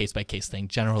really a case by case thing.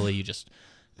 Generally,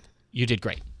 you did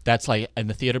great. That's like in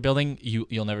the theater building,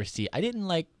 you'll never see. I didn't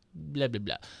like blah blah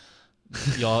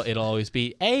blah. It'll always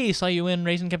be, hey, saw you in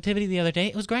Raising Captivity the other day.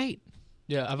 It was great.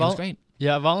 Yeah, It was great.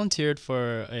 Yeah, I volunteered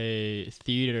for a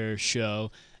theater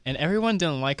show, and everyone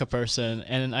didn't like a person,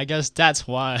 and I guess that's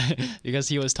why, because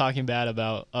he was talking bad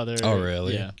about other. Oh,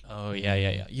 really? Yeah. Oh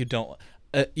yeah. You don't.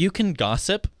 You can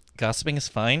gossip. Gossiping is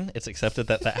fine. It's accepted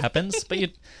that happens.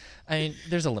 But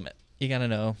there's a limit. You gotta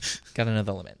know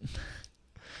the limit.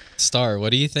 Star, what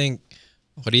do you think?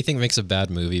 What do you think makes a bad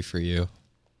movie for you?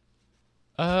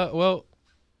 Well,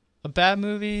 a bad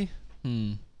movie.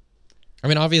 I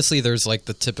mean, obviously, there's like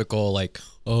the typical like,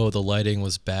 oh, the lighting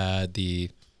was bad, the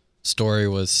story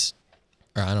was,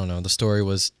 or I don't know, the story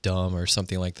was dumb or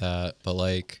something like that. But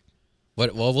like,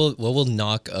 what will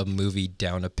knock a movie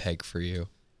down a peg for you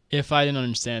If I didn't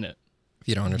understand it. if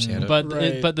you don't understand it? But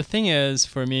Right. but the thing is,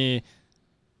 for me,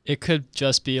 it could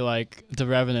just be like The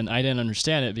Revenant. I didn't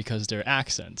understand it because their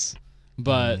accents.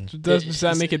 But does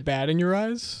that make it bad in your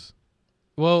eyes?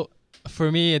 Well,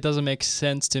 for me, it doesn't make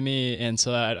sense to me, and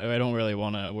so I don't really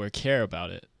want to or care about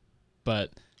it.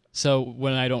 But so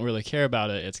when I don't really care about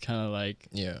it, it's kind of like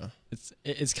Yeah.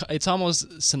 it's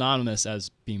almost synonymous as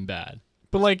being bad.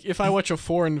 But like, if I watch a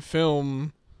foreign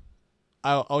film,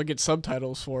 I'll get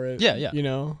subtitles for it. Yeah, yeah. You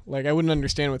know, like I wouldn't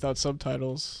understand without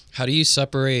subtitles. How do you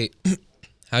separate?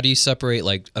 How do you separate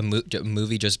like a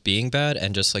movie just being bad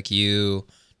and just like you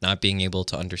not being able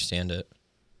to understand it?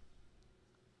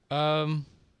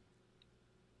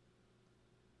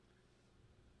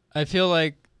 I feel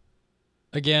like,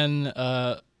 again,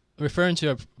 referring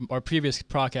to our previous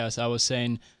podcast, I was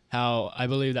saying how I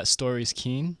believe that story is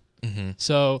keen. Mm-hmm.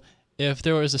 So if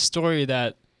there was a story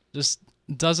that just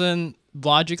doesn't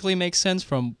logically make sense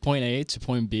from point A to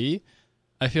point B,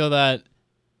 I feel that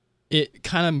it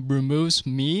kind of removes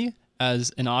me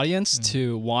as an audience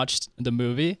to watch the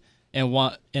movie and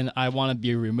I want to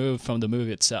be removed from the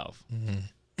movie itself.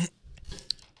 I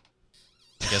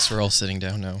guess we're all sitting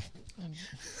down now.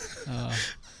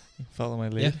 Follow my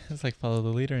lead. Yeah. It's like follow the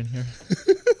leader in here.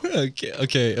 Okay.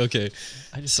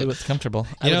 I just do what's comfortable.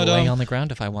 I You know, would lay Dom- on the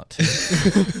ground if I want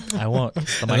to. I won't. The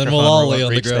And then we'll microphone all will lay on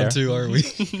the reach ground there. too, are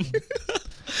we?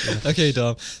 Okay,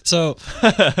 Dom. So,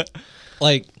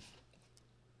 like,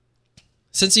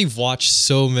 since you've watched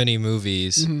so many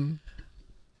movies,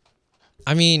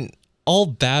 I mean, all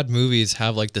bad movies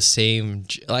have like the same.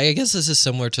 Like, I guess this is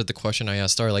similar to the question I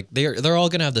asked Star. Like, they're all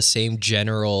gonna have the same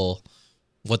general.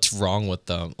 What's wrong with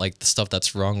them? Like the stuff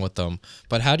that's wrong with them.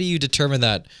 But how do you determine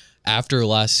that After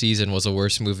Last Season was the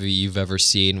worst movie you've ever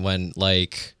seen? When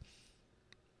like,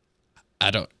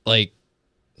 I don't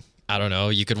know.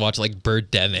 You could watch like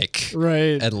Birdemic,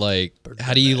 Right. and like,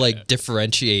 how do you like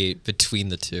differentiate between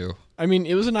the two? I mean,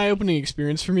 it was an eye-opening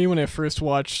experience for me when I first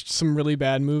watched some really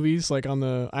bad movies, like on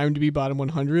the IMDb Bottom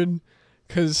 100,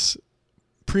 because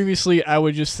previously I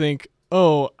would just think,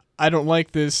 oh, I don't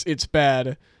like this, it's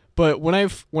bad. But when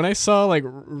I saw like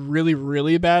really,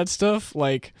 really bad stuff,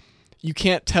 like you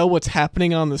can't tell what's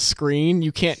happening on the screen,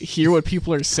 you can't hear what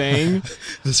people are saying.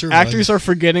 Actors are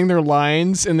forgetting their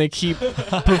lines and they keep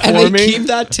performing. and they keep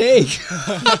that take.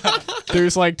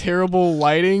 There's like terrible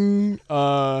lighting.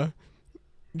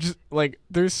 Just like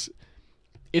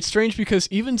it's strange because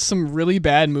even some really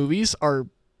bad movies are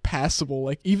passable.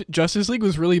 Like even Justice League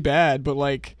was really bad, but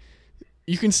like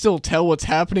you can still tell what's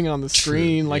happening on the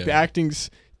screen. Like the acting's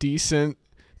decent,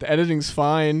 the editing's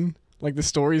fine, like the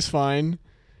story's fine.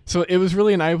 So it was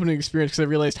really an eye-opening experience because I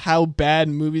realized how bad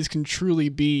movies can truly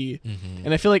be. Mm-hmm.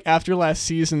 And I feel like After Last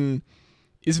Season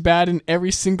is bad in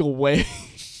every single way.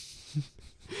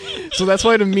 So that's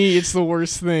why to me it's the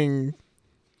worst thing.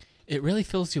 It really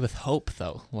fills you with hope,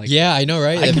 though. Like, Yeah, I know,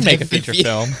 right? I can If- make a if- feature if-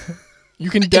 film. You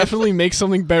can definitely make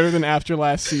something better than After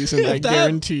Last Season, I If that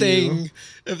guarantee thing, you.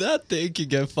 if that thing could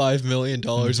get $5 million,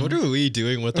 what are we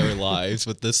doing with our lives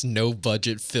with this no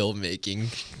budget filmmaking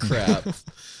crap?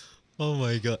 Oh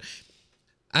my god!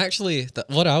 Actually,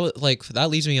 what I would like that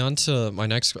leads me on to my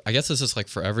next. I guess this is like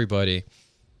for everybody.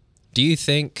 Do you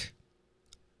think,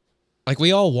 like,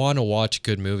 we all want to watch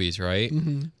good movies, right?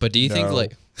 But do you think No.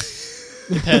 like,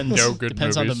 Depends. No good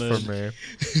Depends on the movies mood.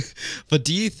 for me. but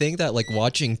do you think that like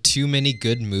watching too many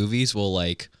good movies will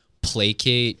like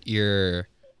placate your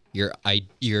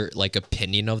like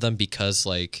opinion of them because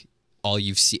like all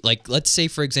you've seen, like let's say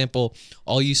for example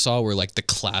all you saw were like the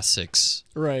classics,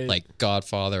 Right. like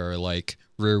Godfather or like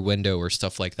Rear Window or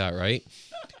stuff like that, right?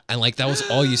 And like that was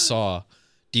all you saw.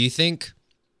 Do you think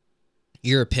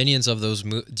your opinions of those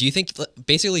do you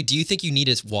think you need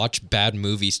to watch bad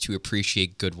movies to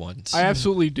appreciate good ones? I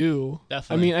absolutely do.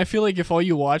 Definitely. I mean, I feel like if all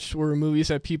you watched were movies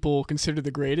that people consider the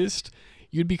greatest,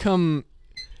 you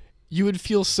would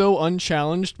feel so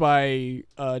unchallenged by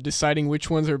deciding which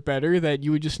ones are better that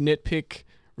you would just nitpick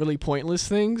really pointless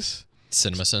things.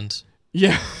 CinemaSins.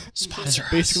 Yeah. Sponsor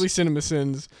us. Basically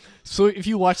CinemaSins. So if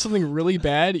you watch something really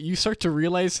bad, you start to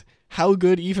realize how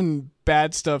good even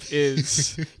bad stuff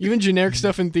is. Even generic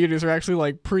stuff in theaters are actually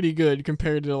like pretty good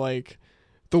compared to like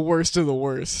the worst of the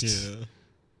worst. Yeah.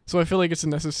 So I feel like it's a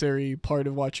necessary part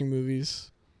of watching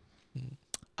movies.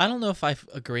 I don't know if I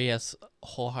agree as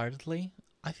wholeheartedly.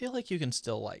 I feel like you can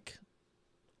still like.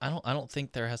 I don't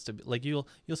think there has to be like you'll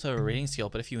still have a rating scale,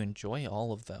 but if you enjoy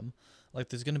all of them, like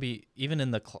there's gonna be even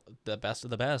in the best of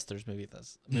the best, there's movies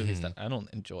that I don't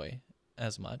enjoy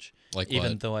as much. Like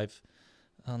even what?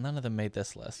 though none of them made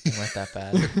this list. They weren't that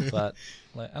bad, but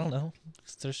like I don't know.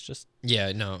 There's just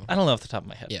Yeah, no. I don't know off the top of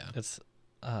my head. Yeah. It's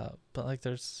but like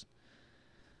there's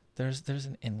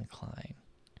an incline.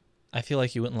 I feel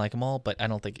like you wouldn't like them all, but I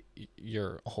don't think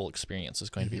your whole experience is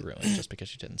going to be ruined just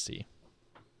because you didn't see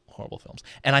horrible films.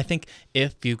 And I think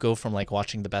if you go from like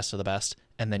watching the best of the best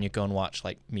and then you go and watch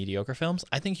like mediocre films,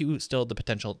 I think you still have the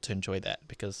potential to enjoy that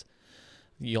because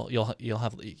you'll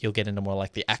get into more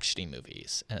like the actiony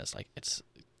movies, and it's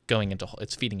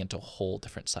feeding into a whole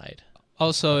different side.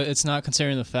 Also, it's not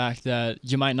considering the fact that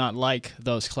you might not like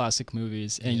those classic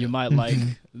movies and you might like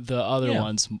the other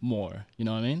ones more. You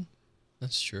know what I mean?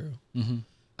 That's true. Mm-hmm.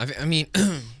 I mean,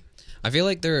 I feel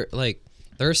like there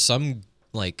are some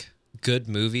like good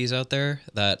movies out there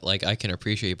that like I can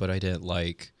appreciate, but I didn't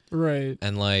like. Right.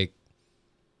 And like,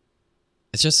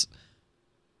 it's just,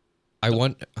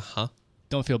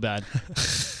 Don't feel bad.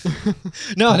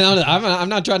 No, I'm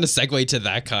not trying to segue to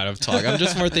that kind of talk. I'm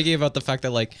just more thinking about the fact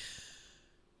that like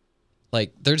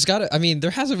there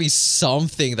has to be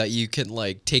something that you can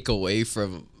like take away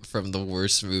from the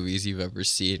worst movies you've ever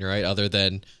seen, right? Other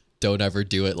than don't ever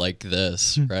do it like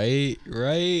this, right?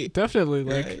 Right? Definitely.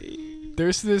 Like Right. there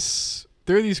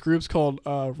are these groups called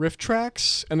Riff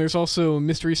Tracks, and there's also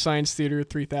Mystery Science Theater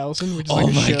 3000, which is like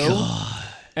a show. God.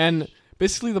 And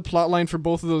basically the plot line for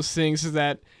both of those things is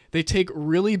that they take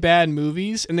really bad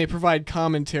movies and they provide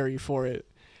commentary for it.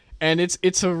 And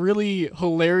it's a really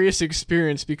hilarious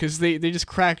experience because they just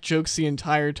crack jokes the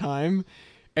entire time.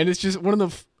 And it's just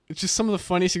it's just some of the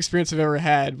funniest experience I've ever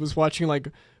had was watching like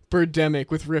Birdemic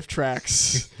with Riff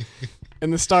Tracks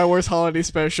and the Star Wars Holiday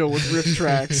Special with Riff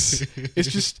Tracks.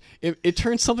 It's just it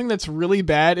turns something that's really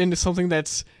bad into something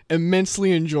that's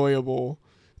immensely enjoyable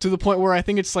to the point where I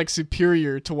think it's like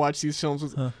superior to watch these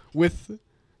films with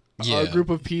a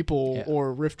group of people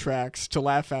or Riff Tracks to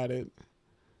laugh at it.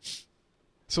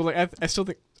 So like I still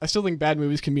think bad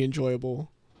movies can be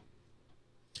enjoyable.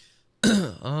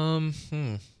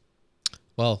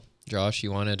 Well, Josh,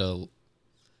 you wanted a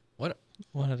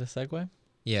Wanted a segue?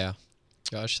 Yeah.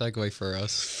 Josh, segue for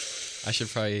us. I should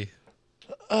probably.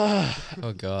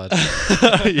 Oh God.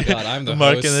 God, I'm the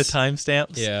Marking host. the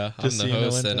timestamps. Yeah, I'm just the so you know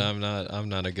host, when and to- I'm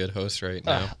not a good host right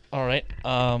now. All right.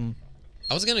 I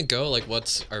was gonna go like,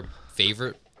 what's our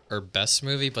favorite or best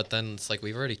movie, but then it's like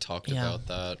we've already talked about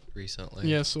that recently.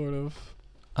 Yeah, sort of.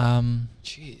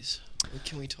 Jeez, what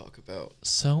can we talk about?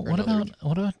 So Or what another-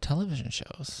 about television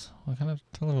shows? What kind of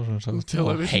television shows?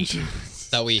 Television hate? shows.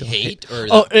 That we hate, or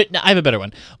Oh, no, I have a better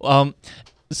one.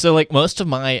 So like most of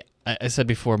my, I said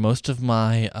before, most of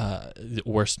my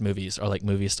worst movies are like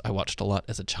movies I watched a lot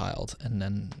as a child, and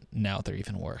then now they're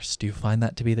even worse. Do you find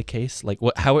that to be the case? Like,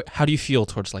 how do you feel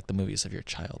towards like the movies of your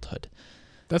childhood?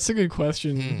 That's a good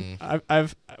question.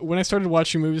 I've when I started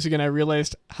watching movies again, I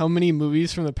realized how many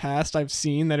movies from the past I've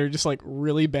seen that are just like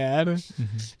really bad,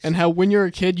 and how when you're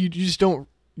a kid you just don't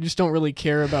really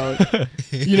care about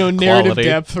narrative Quality.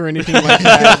 depth or anything like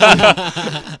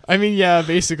that. I mean, yeah,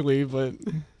 basically, but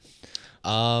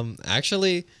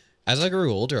actually, as I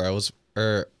grew older,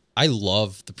 I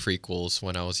loved the prequels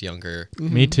when I was younger.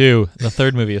 Me too. The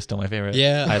third movie is still my favorite.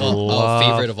 Yeah, I love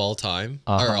favorite of all time,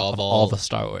 or of all the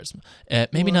Star Wars.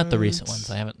 Maybe not the recent What?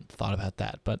 ones. I haven't thought about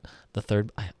that, but the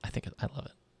third, I think I love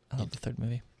it. I love the third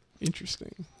movie.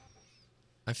 interesting.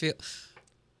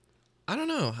 I don't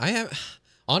know. I have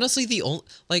honestly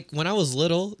when I was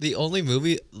little, the only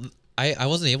movie I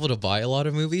wasn't able to buy a lot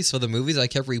of movies, so the movies I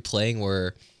kept replaying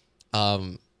were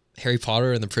Harry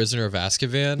Potter and the Prisoner of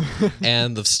Azkaban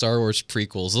and the Star Wars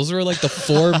prequels. Those were like the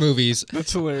 4 movies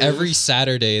That's hilarious. every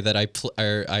Saturday that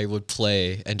I would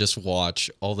play and just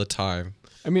watch all the time.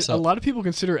 I mean, So- a lot of people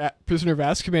consider Prisoner of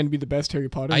Azkaban to be the best Harry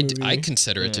Potter movie. I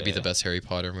consider it to be Yeah. the best Harry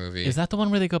Potter movie. Is that the one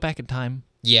where they go back in time?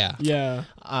 Yeah. Yeah.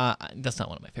 That's not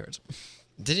one of my favorites.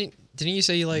 Didn't you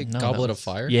say you like No, Goblet that of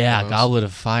Fire? Yeah, Almost? Goblet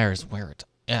of Fire is where it's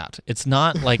at. It's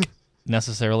not like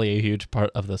necessarily a huge part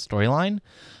of the storyline,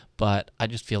 but I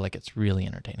just feel like it's really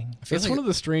entertaining. I feel It's like one of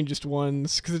the strangest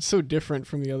ones because it's so different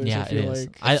from the others. Yeah, I feel it is.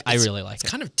 like. I really like it's it.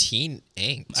 kind of teen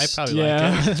angst. I probably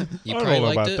Yeah. like it you I don't probably know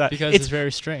liked about it. that. because It's- it's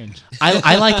very strange.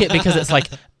 I like it because it's like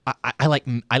I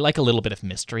like a little bit of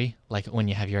mystery, like when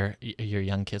you have your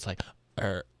young kids like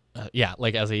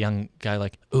like as a young guy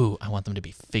like, ooh, I want them to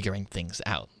be figuring things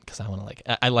out because I want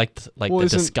to I liked Well, the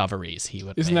isn't- discoveries he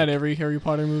would Isn't make. that every Harry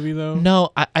Potter movie though?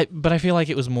 No, but I feel like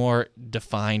it was more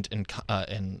defined and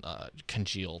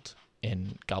congealed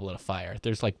in Goblet of Fire.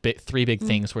 There's like three big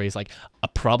things where he's like, a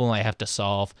problem I have to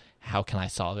solve. How can I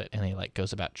solve it? And he like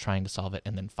goes about trying to solve it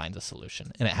and then finds a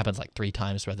solution. And it happens like 3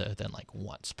 times rather than like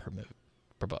once per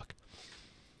book.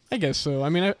 I guess so. I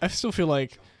mean, I still feel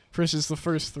like, for instance, the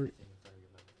first 3.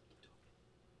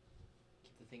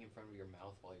 Keep the thing in front of your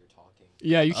mouth while you're talking.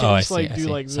 Yeah, you can't Oh, I just see, like I do see.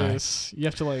 like Sorry. this. You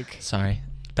have to like. Sorry,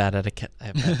 bad etiquette. I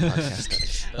have bad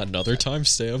podcast. Another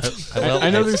timestamp. I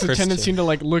know there's a tendency to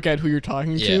like look at who you're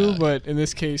talking Yeah. to, but in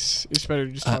this case, it's better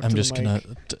to just talk I'm to just the gonna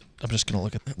mic. I'm just gonna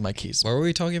look at my keys. What were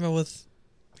we talking about with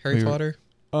Harry We were- Potter?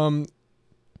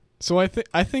 So I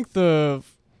think the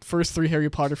first 3 Harry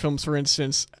Potter films, for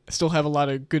instance, still have a lot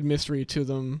of good mystery to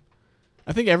them.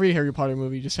 I think every Harry Potter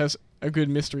movie just has a good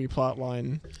mystery plot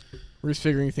line. We're just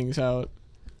figuring things out.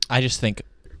 I just think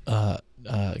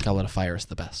Goblet of Fire is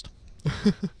the best.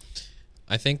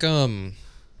 I think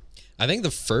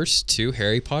the first 2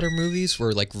 Harry Potter movies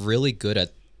were like really good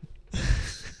at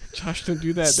Josh, don't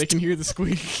do that. They can hear the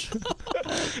squeak.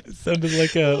 It sounded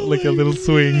like a little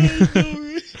swing.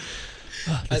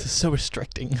 This is so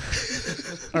restricting.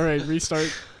 All right,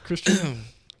 restart, Christian.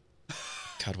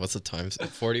 God, what's the time?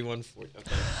 41:40.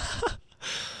 Okay.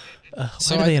 Why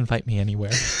So do I- they invite me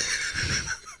anywhere?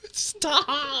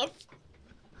 Stop.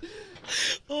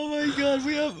 Oh my god,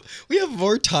 we have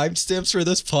more timestamps for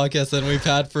this podcast than we've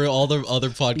had for all the other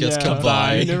podcasts We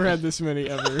combined. never had this many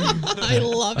ever. I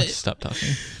love I'll it. just stop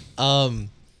talking.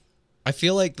 I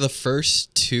feel like the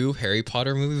first 2 Harry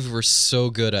Potter movies were so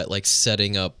good at like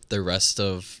setting up the rest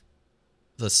of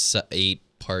the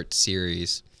 8-part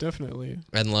series. Definitely.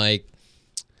 And like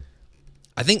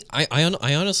I think I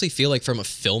honestly feel like from a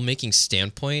filmmaking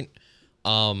standpoint,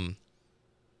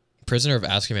 Prisoner of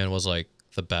Azkaban was like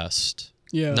the best.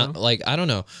 Yeah. Not like I don't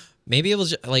know. Maybe it was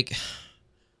just, like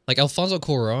Alfonso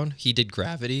Cuarón, he did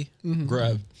Gravity.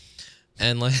 Mhm.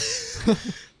 And like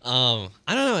I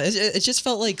don't know, it just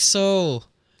felt like so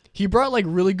He brought like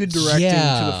really good directing to the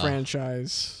Yeah.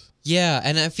 franchise. yeah,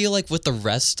 and I feel like with the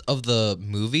rest of the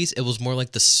movies, it was more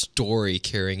like the story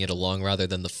carrying it along rather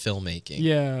than the filmmaking.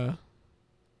 Yeah.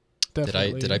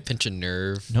 Definitely. Did I pinch a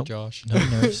nerve, Nope. Josh? No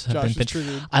nerves have Josh been is pinched.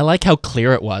 triggered. I like how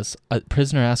clear it was.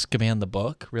 Prisoner Azkaban, the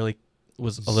book, really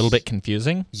was a little bit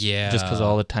confusing. Yeah. Just because of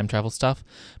all the time travel stuff.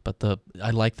 But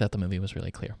I like that the movie was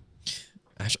really clear.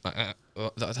 Actually,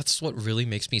 that's what really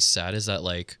makes me sad is that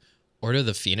like Order of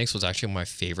the Phoenix was actually my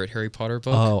favorite Harry Potter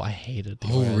book. Oh, I hated the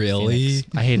Oh, Order of the really? Phoenix.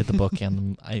 I hated the book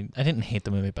and I didn't hate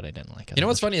the movie, but I didn't like it. You know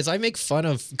what's funny is I make fun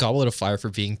of Goblet of Fire for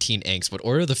being teen angst, but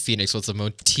Order of the Phoenix was the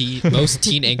most teen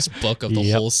angst book of the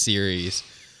Yep. whole series.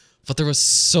 But there was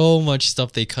so much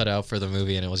stuff they cut out for the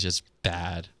movie, and it was just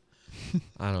bad.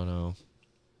 I don't know.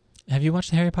 Have you watched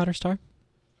the Harry Potter Star?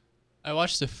 I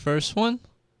watched the first one,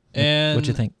 and What'd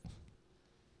you think?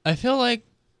 I feel like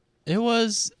it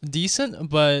was decent,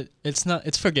 but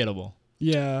it's forgettable.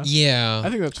 Yeah. Yeah. I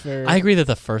think that's fair. I agree that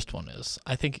the first one is.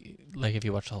 I think like if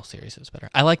you watch the whole series, it's better.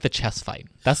 I like the chess fight.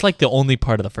 That's like the only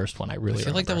part of the first one I really. I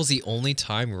feel like that remember. was the only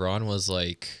time Ron was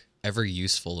like ever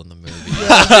useful in the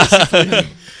movie.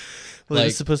 Well, he like-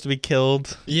 was supposed to be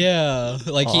killed. Yeah,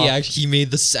 like Aw. he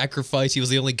made the sacrifice. He was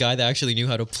the only guy that actually knew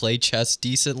how to play chess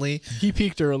decently. He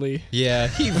peaked early. Yeah,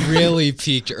 he really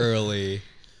peaked early.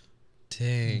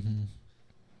 Dang.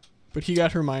 But he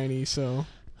got Hermione, so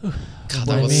God,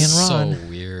 Boy, that was me and so Ron.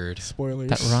 weird. spoilers.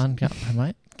 That Ron got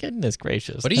Hermione. Goodness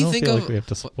gracious! What do you I don't think feel of- like we have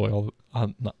to spoil?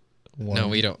 Not one. No,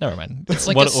 we don't. Never mind. It's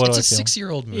like what, a, what it's do a I feel?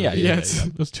 6-year-old movie. Yeah, Yeah, yeah, it's-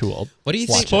 it was too old. What do you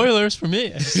Watch think? it. Spoilers for me.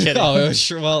 Just kidding. Oh,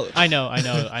 sure. Well, I know.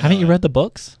 Haven't you read the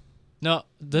books? No,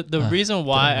 the reason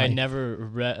why I life.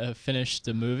 never finished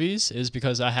the movies is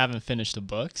because I haven't finished the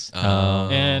books.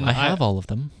 and And I have all of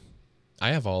them.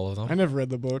 I have all of them. I never read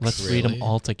the books. Let's read them Really?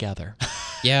 all together.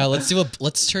 Yeah, let's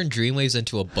turn Dreamwaves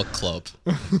into a book club.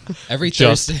 Every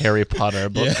Just Thursday. Harry Potter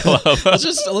book Yeah. club. let's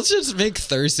just make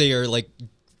Thursday or like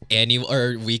annual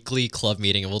or weekly club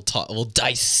meeting, and we'll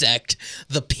dissect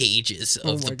the pages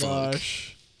of the book.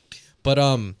 Gosh. But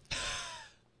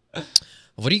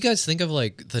what do you guys think of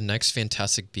like the next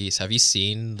Fantastic Beasts? Have you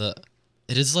seen the?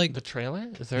 It is like The trailer?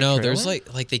 Is there a no. trailer? There's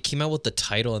like they came out with the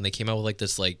title and they came out with like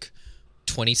this like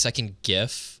 20-second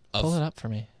GIF of. Pull it up for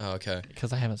me Oh, okay.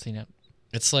 because I haven't seen it.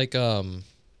 It's like I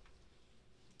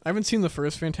haven't seen the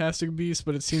first Fantastic Beast,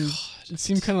 but it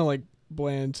seemed kind of like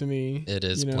bland to me. It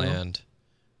is bland.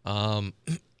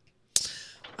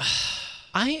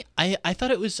 I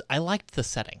thought it was. I liked the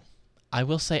setting. I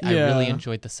will say I Yeah. really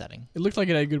enjoyed the setting It looked like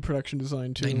it had good production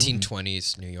design too.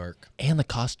 1920s New York. and the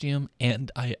costume, and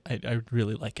I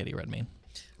really like Eddie Redmayne.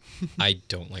 I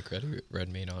don't like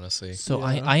Redmayne, honestly. So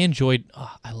Yeah. I enjoyed.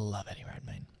 Oh, I love Eddie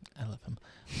Redmayne. I love him.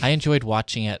 I enjoyed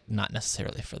watching it, not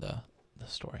necessarily for the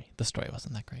story. The story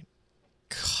wasn't that great.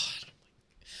 God,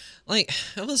 like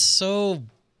it was so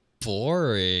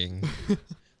boring.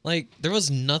 Like there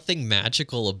was nothing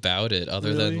magical about it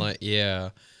other than Really?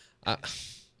 like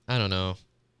I don't know.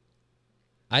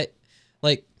 I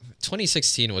like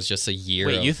 2016 was just a year.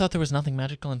 Wait, of, you thought there was nothing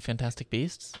magical in Fantastic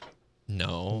Beasts?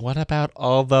 no. What about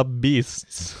all the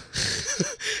beasts?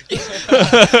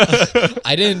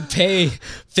 I didn't pay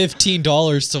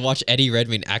 $15 to watch Eddie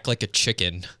Redmayne act like a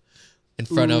chicken in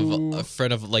front Ooh.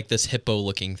 of like this hippo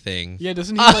looking thing. Yeah,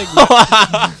 doesn't he like?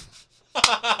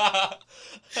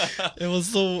 It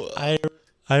was the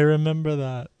I remember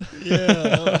that.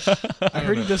 Yeah. I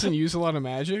heard he doesn't use a lot of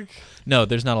magic. No,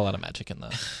 there's not a lot of magic in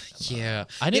the. yeah.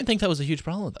 I didn't think that was a huge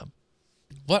problem though.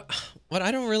 What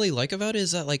I don't really like about it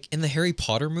is that like in the Harry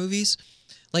Potter movies,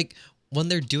 like when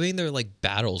they're doing their like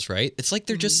battles, right? It's like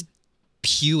they're just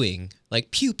pewing,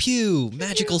 like pew pew,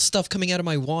 magical stuff coming out of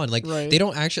my wand. Like Right. they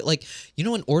don't actually like in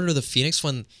Order of the Phoenix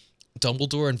when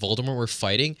Dumbledore and Voldemort were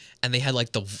fighting and they had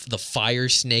like the fire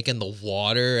snake and the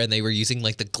water and they were using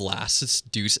like the glasses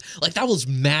deuce. Like that was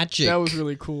magic. That was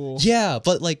really cool. yeah,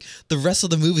 but like the rest of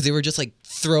the movies they were just like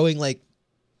throwing like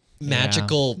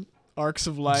magical Arcs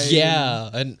of light. yeah,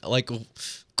 and like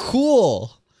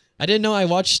cool. I didn't know I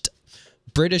watched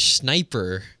British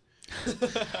Sniper.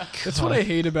 That's what I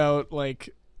hate about like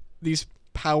these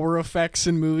power effects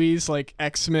in movies like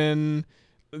X-Men.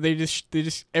 They just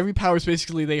every power is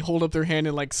basically they hold up their hand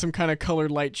and like some kind of colored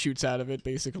light shoots out of it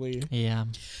basically. Yeah.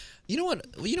 You know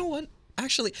what?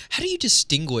 Actually, how do you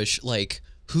distinguish like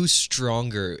who's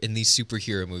stronger in these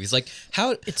superhero movies? Like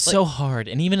how It's like, so hard,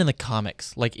 and even in the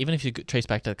comics, like even if you trace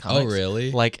back to the comics,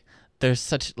 really? Like there's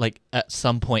such like at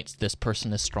some points this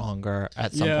person is stronger,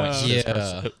 at some points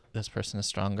Yeah. this person is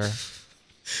stronger.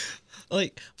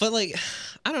 but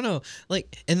I don't know.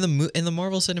 Like in the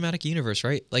Marvel Cinematic Universe,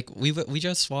 right? Like we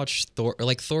just watched Thor. Or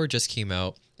like Thor just came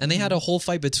out, and they had a whole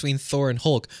fight between Thor and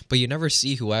Hulk, but you never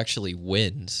see who actually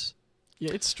wins.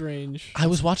 Yeah, it's strange. I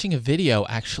was watching a video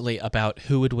actually about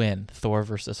who would win, Thor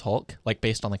versus Hulk, like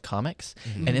based on the comics,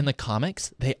 and in the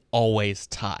comics they always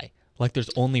tie. Like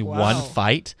there's only one Wow.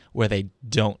 fight where they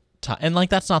don't tie, and like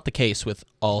that's not the case with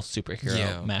all superhero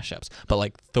Yeah. mashups. But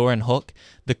like Thor and Hulk,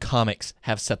 the comics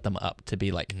have set them up to be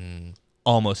like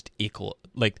almost equal.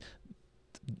 Like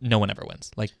no one ever wins.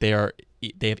 Like they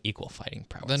have equal fighting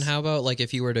prowess. Then how about like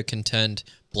if you were to contend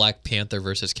Black Panther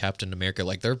versus Captain America?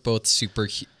 Like they're both super,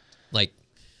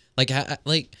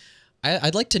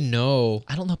 I'd like to know.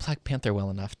 I don't know Black Panther well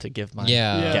enough to give my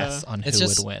Yeah. guess on It's who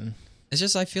just- would win. It's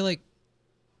just I feel like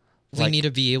we Like- need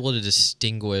to be able to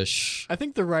distinguish. I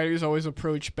think the writers always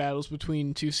approach battles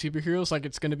between two superheroes like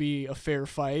it's going to be a fair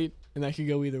fight, and that could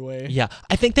go either way. Yeah,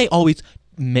 I think they always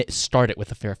start it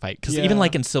with a fair fight because even Yeah.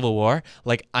 like in Civil War,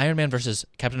 like Iron Man versus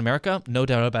Captain America, no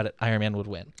doubt about it, Iron Man would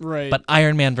win. Right. But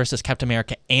Iron Man versus Captain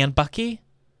America and Bucky,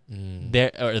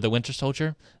 there or the Winter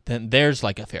Soldier, then there's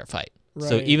like a fair fight.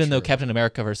 So Right, even though true. Captain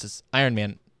America versus Iron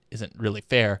Man isn't really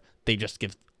fair, they just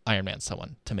give Iron Man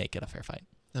someone to make it a fair fight.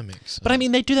 That makes sense. But I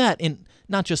mean, they do that in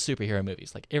not just superhero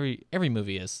movies. Like every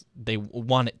movie is, they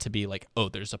want it to be like, oh,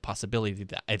 there's a possibility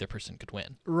that either person could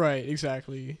win. Right,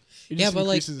 exactly. It Yeah, just but,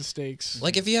 like- increases the stakes.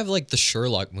 like if you have like the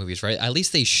Sherlock movies, right? At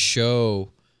least they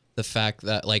show the fact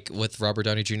that like with Robert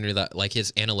Downey Jr. that like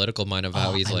his analytical mind of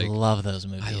how he's I like. love those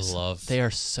movies. love- They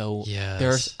are so. Yes.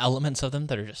 There's elements of them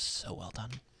that are just so well done.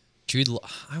 Jude,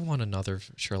 I want another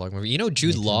Sherlock movie. You know,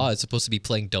 Jude Law is supposed to be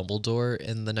playing Dumbledore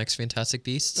in the next Fantastic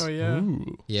Beasts. Oh yeah.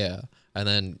 Ooh. Yeah, and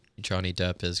then Johnny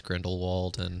Depp is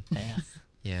Grindelwald, and Yeah.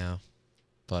 yeah,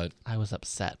 but I was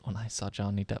upset when I saw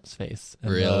Johnny Depp's face. In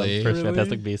Really? The first Really?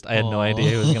 Fantastic Beast. I had no idea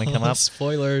he was going to come up.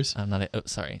 Spoilers. I'm not. Oh,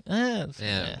 sorry. Yeah,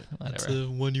 Whatever. it's a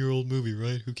 1-year-old movie,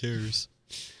 right? Who cares?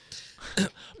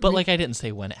 But like, I didn't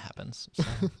say when it happens. So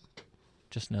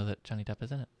just know that Johnny Depp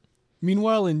is in it.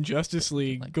 Meanwhile, in Justice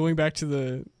League, Like- going back to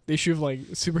the issue of like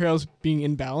superheroes being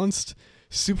imbalanced.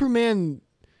 Superman,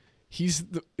 he's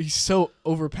so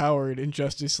overpowered in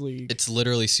Justice League. It's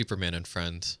literally Superman and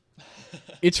Friends.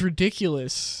 It's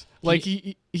ridiculous. Like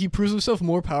he proves himself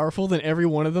more powerful than every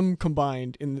one of them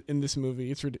combined in this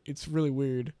movie. It's really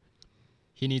weird.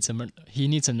 He needs a nerf. He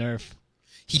Needs a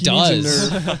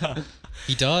does. nerf.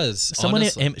 He does. Someone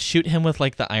honestly. shoot him with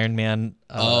like the Iron Man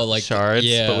like, shards,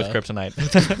 yeah. but with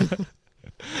kryptonite.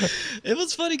 It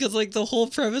was funny because like the whole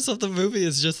premise of the movie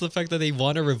is just the fact that they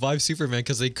want to revive Superman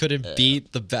because they couldn't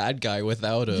beat the bad guy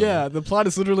without him. Yeah, the plot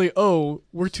is literally, oh,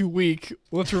 we're too weak.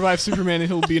 Let's revive Superman and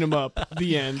he'll beat him up.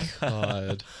 The end.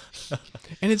 God.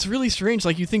 And it's really strange.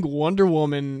 Like you think Wonder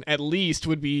Woman at least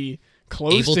would be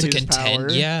close Able to to his contend.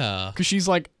 power. Yeah. Because she's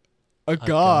like a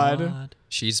god.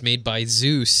 She's made by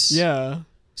Zeus. Yeah.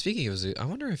 Speaking of Zeus, I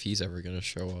wonder if he's ever gonna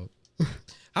show up.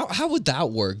 How would that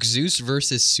work? Zeus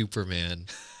versus Superman.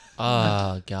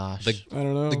 Oh gosh. I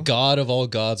don't know. The god of all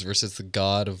gods versus the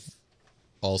god of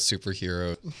all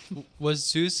superheroes. Was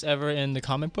Zeus ever in the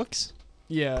comic books?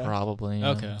 Yeah. Probably. Yeah.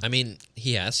 Okay. I mean,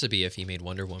 he has to be if he made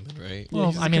Wonder Woman, right? Yeah,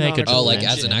 Well, he's I a mean, they could. canonical Oh, like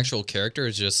event. as an yeah. actual character,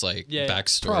 is just like Yeah,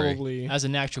 backstory. Probably. As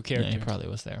an actual Yeah, character. he probably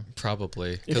was there.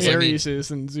 Probably. If 'Cause, I mean, Ares is,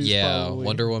 then Zeus yeah, probably.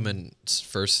 Wonder Woman's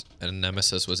first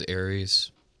nemesis was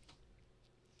Ares.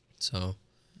 So,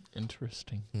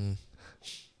 Interesting.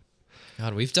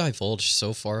 God, we've divulged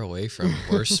so far away from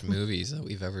worst movies that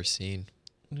we've ever seen.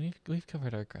 We've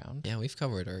covered our ground. Yeah, we've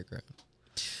covered our ground.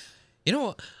 You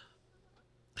know,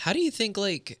 how do you think,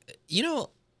 like, you know,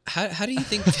 how do you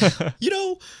think,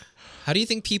 how do you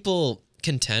think people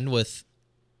contend with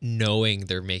knowing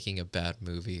they're making a bad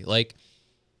movie? Like,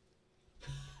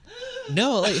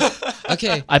 no, like,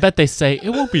 okay. I bet they say it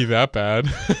won't be that bad.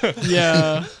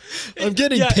 Yeah. I'm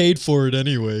getting paid for it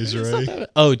anyways, right?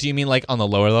 Oh, do you mean like on the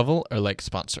lower level or like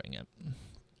sponsoring it?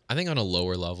 I think on a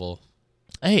lower level.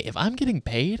 Hey, if I'm getting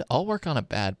paid, I'll work on a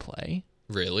bad play.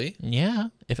 Really? Yeah.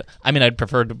 I'd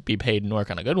prefer to be paid and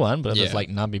work on a good one, but if it's Yeah. like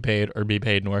not be paid or be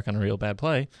paid and work on a real bad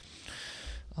play,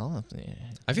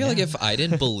 I feel like if I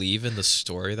didn't believe in the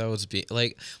story that was being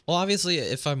like, well, obviously,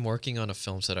 if I'm working on a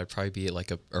film set, I'd probably be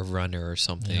like a runner or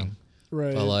something.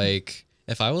 Right. But like,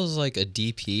 if I was like a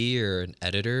DP or an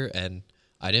editor and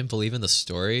I didn't believe in the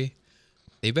story,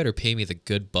 they better pay me the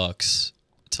good bucks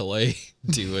to like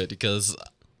do it because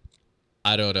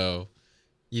I don't know.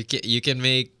 You can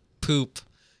make poop.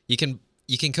 You can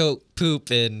coat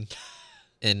poop in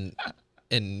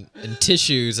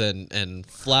tissues and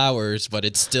flowers, but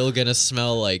it's still gonna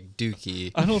smell like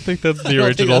dookie. I don't think that's the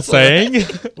don't think original that's what- saying.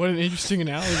 What an interesting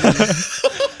analogy.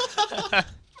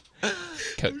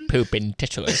 Coat poop in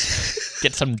tissues.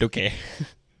 Get some dookie.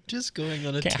 Just going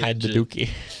on a Can't hide the dookie.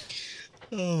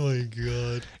 Oh my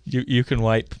god. You can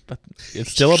wipe, but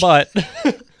it's still a butt.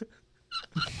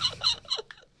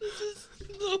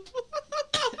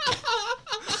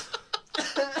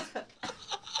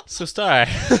 So Star.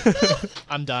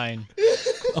 I'm dying.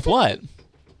 Of what?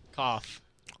 Cough.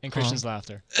 And Christian's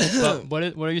laughter.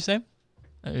 But what are you saying?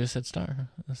 I just said Star. I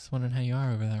was wondering how you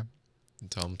are over there.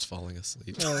 Tom's falling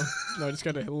asleep. Oh, no, I just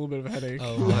got a little bit of a headache.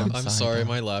 Oh, I'm I'm sorry, sorry. Tom.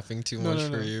 Am I laughing too No, much no,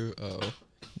 for no. you? Oh.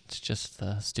 It's just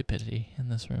the stupidity in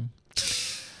this room.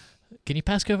 Can you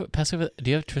pass over?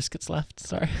 Do you have Triscuits left?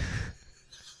 Sorry.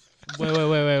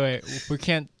 Wait. We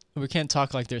can't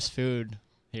talk like there's food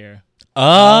here.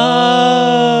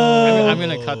 Oh. I'm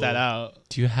gonna cut that out.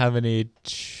 Do you have any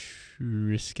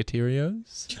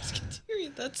Triscuiterios?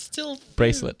 That's still food.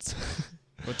 Bracelets.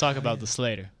 We'll talk about this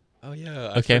later. Oh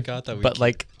yeah. Okay. I forgot that we But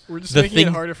like We're just The making thing-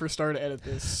 it harder for Star to edit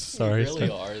this. sorry, really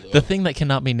Star. are though. The thing that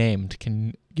cannot be named.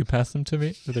 Can you pass them to me?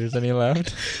 If there's any left.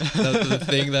 the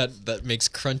thing that makes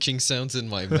crunching sounds in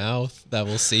my mouth that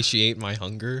will satiate my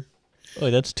hunger. Oh,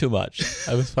 that's too much.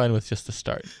 I was fine with just the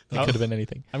start. It Oh. could have been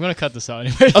anything. I'm gonna cut this out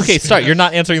anyway. Okay, start. You're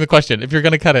not answering the question. If you're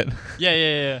gonna cut it.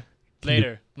 Yeah.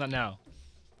 Later, not now.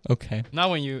 Okay. Not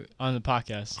when you on the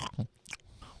podcast.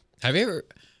 Have you ever?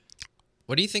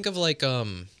 What do you think of like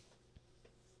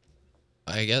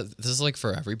I guess this is like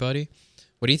for everybody.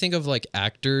 What do you think of like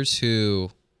actors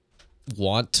who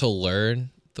want to learn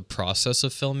the process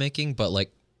of filmmaking, but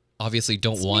like obviously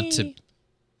don't want to?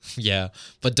 Yeah,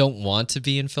 but don't want to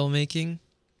be in filmmaking.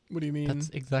 What do you mean? That's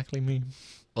exactly me.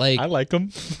 Like I like them.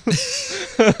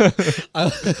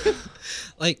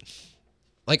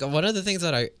 like one of the things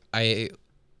that I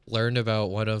learned about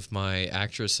one of my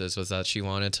actresses was that she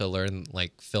wanted to learn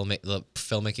like the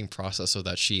filmmaking process so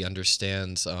that she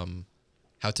understands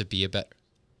how to be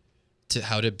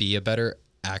a better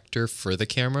actor for the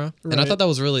camera. And I Right. thought that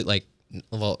was really like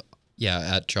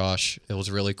at Josh, it was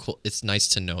really cool. It's nice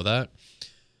to know that.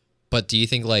 But do you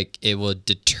think like it would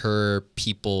deter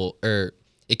people, or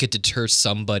it could deter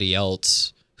somebody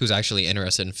else who's actually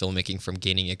interested in filmmaking from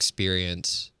gaining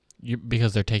experience.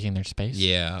 Because they're taking their space.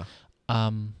 Yeah.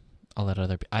 I'll let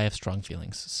I have strong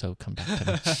feelings, so come back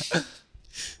to me.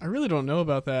 I really don't know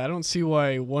about that. I don't see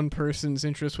why one person's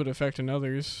interest would affect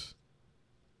another's.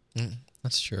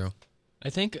 That's true. I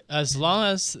think as long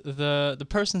as the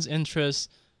person's interest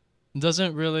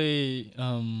doesn't really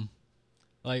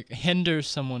like hinder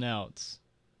someone else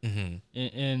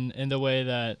in the way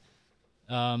that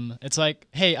it's like,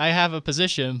 hey, I have a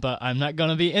position, but I'm not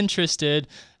gonna be interested.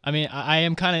 I mean, I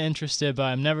am kind of interested, but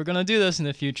I'm never gonna do this in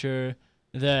the future.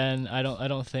 Then I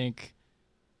don't think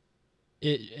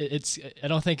I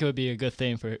don't think it would be a good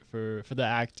thing for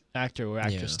the actor or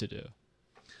actress to do.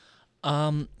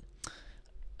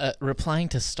 Replying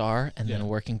to Star and then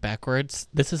working backwards.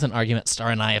 This is an argument Star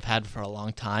and I have had for a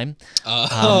long time.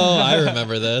 I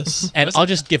remember this. And I'll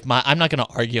just give I'm not going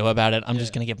to argue about it. I'm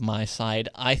just going to give my side.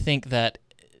 I think that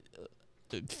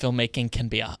filmmaking can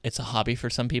be it's a hobby for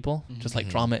some people, just like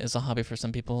drama is a hobby for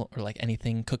some people, or like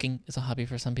anything, cooking is a hobby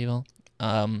for some people.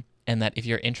 And that if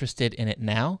you're interested in it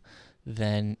now,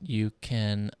 then you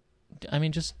can, I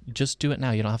mean, just do it now.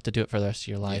 You don't have to do it for the rest of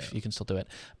your life. Yeah. You can still do it.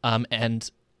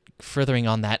 And furthering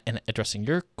on that and addressing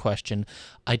your question,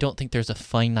 I don't think there's a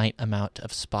finite amount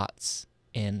of spots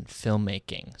in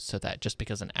filmmaking, so that just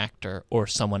because an actor or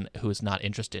someone who is not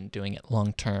interested in doing it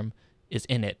long term is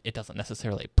in it, it doesn't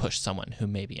necessarily push someone who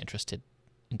may be interested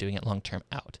in doing it long term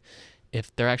out.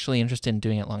 If they're actually interested in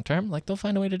doing it long term, like, they'll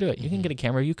find a way to do it. You can get a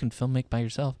camera, you can film make by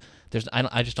yourself.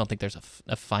 I just don't think there's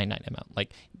a finite amount.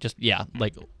 Like,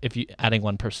 like if you adding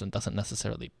one person doesn't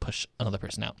necessarily push another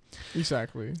person out.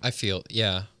 Exactly. I feel,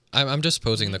 I'm just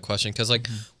posing the question because, like,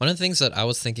 one of the things that I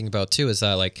was thinking about too is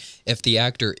that, like, if the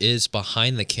actor is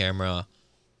behind the camera,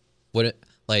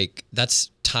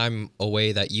 that's time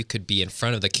away that you could be in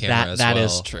front of the camera as well. That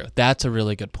is true. That's a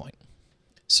really good point.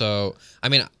 So, I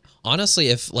mean, honestly,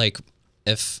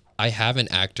 if I have an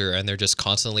actor and they're just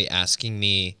constantly asking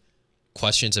me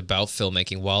questions about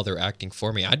filmmaking while they're acting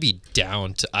for me,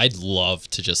 I'd love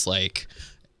to just, like,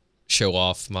 show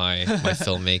off my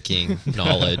filmmaking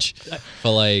knowledge.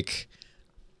 But, like,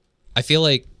 I feel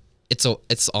like it's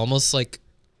almost like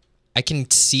I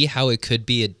can see how it could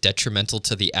be a detrimental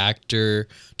to the actor,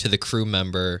 to the crew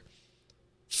member,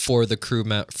 for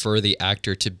the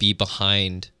actor to be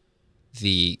behind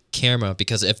the camera,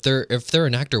 because if they're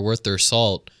an actor worth their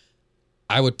salt,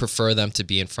 I would prefer them to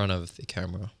be in front of the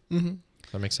camera. Does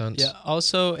that make sense? Yeah.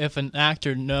 Also, if an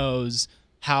actor knows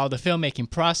how the filmmaking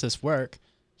process works,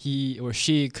 he or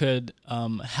she could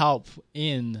help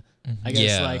in, I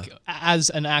guess, like, as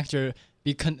an actor,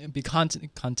 be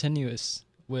continuous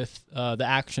with the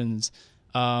actions.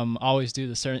 Always do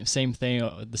the same thing,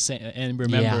 and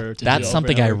remember. To that's do it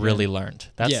something over I and over really again. learned.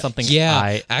 That's something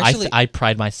I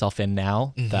pride myself in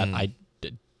now that I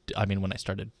did. I mean, when I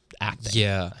started acting,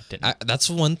 I didn't. That's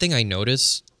one thing I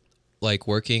noticed, like,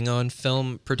 working on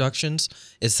film productions,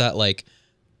 is that, like,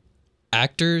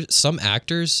 some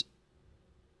actors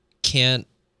can't.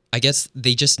 I guess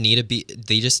they just need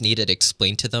it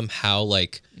explained to them how,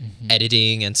 like,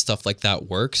 editing and stuff like that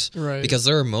works. Right. Because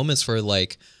there are moments where,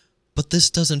 like, but this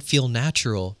doesn't feel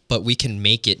natural, but we can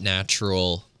make it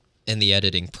natural in the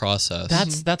editing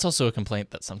process. That's also a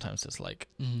complaint that sometimes is like,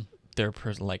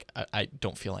 I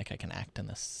don't feel like I can act in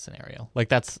this scenario. Like,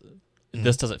 this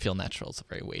doesn't feel natural. It's a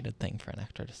very weighted thing for an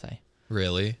actor to say.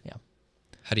 Really? Yeah.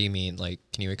 How do you mean? Like,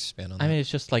 can you expand on that? I mean,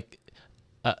 it's just like,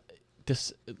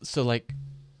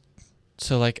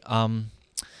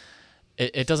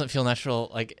 it doesn't feel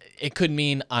natural. Like, it could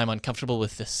mean I'm uncomfortable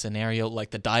with this scenario.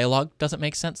 Like, the dialogue doesn't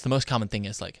make sense. The most common thing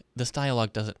is, like, this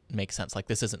dialogue doesn't make sense. Like,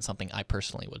 this isn't something I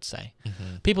personally would say.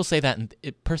 People say that, and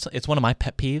it's one of my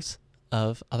pet peeves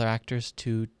of other actors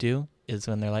to do, is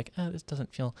when they're like, this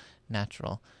doesn't feel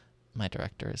natural. My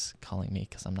director is calling me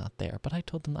because I'm not there, but I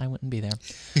told them I wouldn't be there.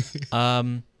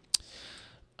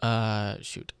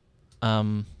 Shoot.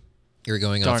 You're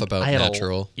going off about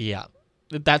natural. Yeah.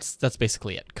 That's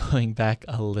basically it. Going back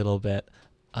a little bit.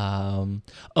 One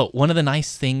of the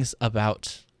nice things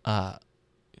about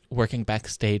working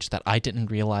backstage that I didn't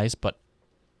realize, but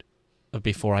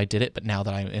before I did it, but now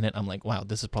that I'm in it, I'm like, wow,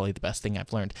 this is probably the best thing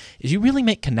I've learned, is you really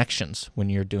make connections when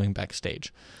you're doing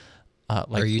backstage.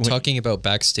 Are you talking about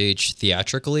backstage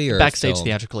theatrically or backstage film?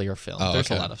 Theatrically or film? Oh, There's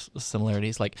a lot of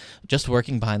similarities. Like, just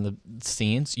working behind the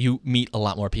scenes, you meet a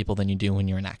lot more people than you do when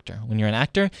you're an actor. When you're an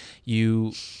actor,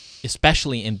 you,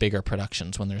 especially in bigger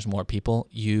productions when there's more people,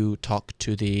 you talk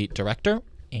to the director,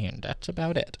 and that's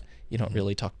about it. You don't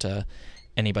really talk to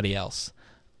anybody else.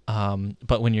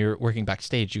 But when you're working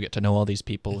backstage, you get to know all these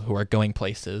people who are going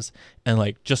places, and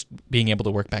like just being able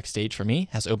to work backstage for me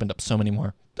has opened up so many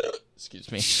more.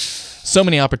 Excuse me, so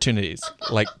many opportunities.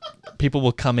 Like people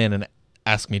will come in and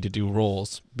ask me to do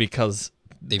roles because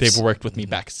they've worked with me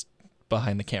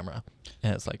behind the camera,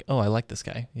 and it's like, oh, I like this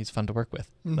guy. He's fun to work with.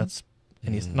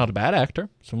 And he's not a bad actor,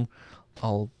 so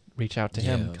I'll reach out to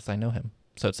him because I know him.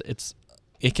 So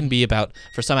it can be about,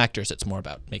 for some actors, it's more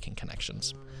about making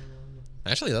connections.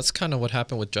 Actually, that's kind of what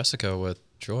happened with Jessica with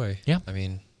Joy. Yeah. I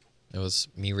mean, it was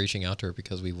me reaching out to her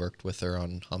because we worked with her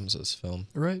on Hamza's film.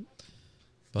 Right.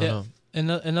 But, Yeah.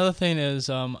 Another thing is,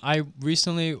 I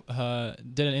recently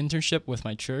did an internship with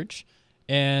my church,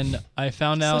 and I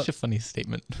found out. Such a funny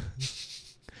statement.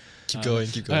 Keep going.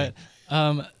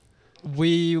 All right.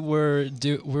 We were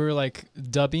like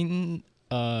dubbing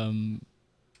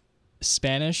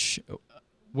Spanish.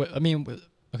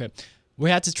 Okay. We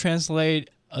had to translate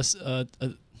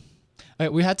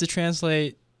we had to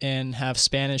translate and have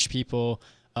Spanish people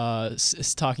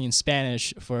talking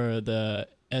Spanish for the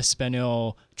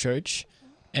Espanol church,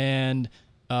 and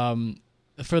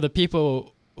for the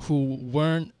people who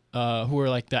were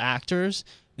like the actors,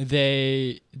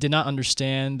 they did not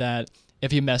understand that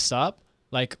if you mess up,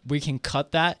 like we can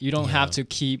cut that. You don't have to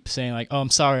keep saying like, "Oh, I'm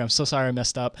sorry, I'm so sorry, I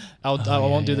messed up. I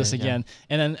won't do this again."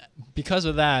 And then because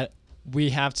of that,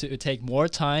 we have to take more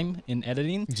time in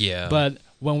editing. Yeah. But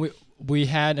when we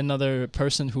had another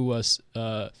person who was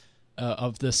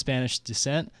of the Spanish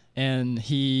descent, and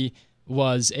he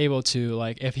was able to,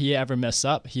 like, if he ever messed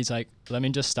up, he's like, let me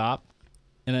just stop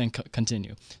and then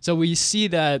continue. So we see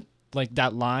that, like,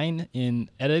 that line in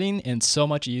editing, and so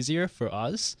much easier for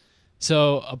us.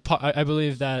 So I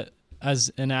believe that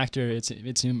as an actor, it's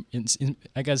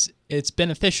I guess it's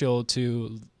beneficial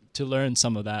to learn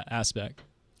some of that aspect.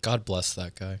 God bless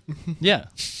that guy. Yeah.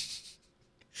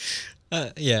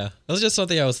 Yeah, that was just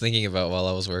something I was thinking about while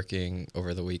I was working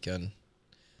over the weekend.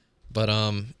 But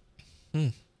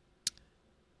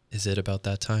is it about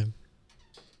that time?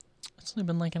 It's only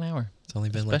been like an hour. It's only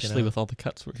been especially with all the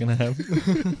cuts we're gonna have.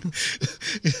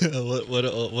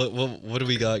 What do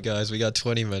we got, guys? We got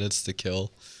 20 minutes to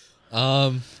kill.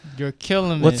 You're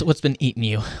killing me. What's been eating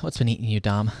you? What's been eating you,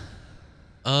 Dom?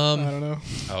 I don't know.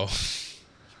 Oh, should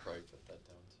probably put that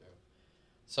down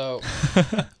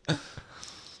too.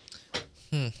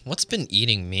 So, what's been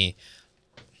eating me?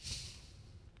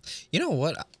 You know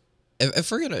what?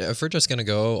 If we're just gonna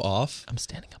go off, I'm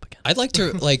standing up again. I'd like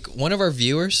to, like, one of our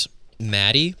viewers,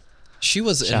 Maddie. She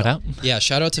was shout out. Yeah,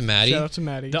 shout out to Maddie. Shout out to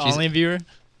Maddie. The only viewer?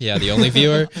 Yeah, the only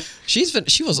viewer. She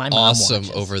was My mom awesome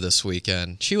watches. over this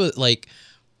weekend. She was like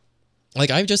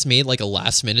I just made like a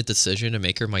last minute decision to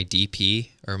make her my DP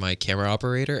or my camera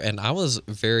operator, and I was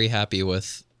very happy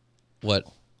with what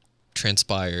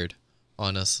transpired,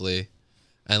 honestly.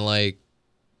 And like,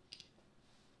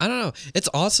 I don't know, it's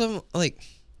awesome. Like,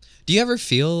 do you ever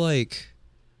feel like,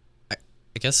 I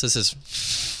guess this is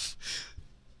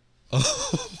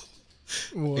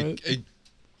What?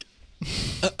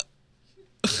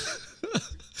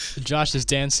 Josh is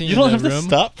dancing You don't in have the to room.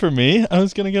 stop for me. I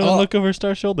was gonna go and look over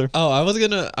Star's shoulder. Oh, I was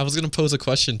gonna pose a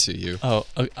question to you. Oh,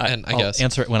 And I I'll guess-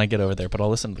 answer it when I get over there, but I'll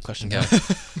listen to the question now.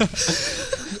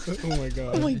 Oh my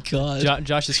god. Oh my god.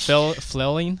 Josh is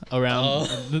flailing around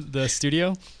the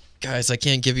studio. Guys, I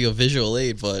can't give you a visual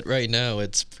aid, but right now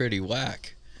it's pretty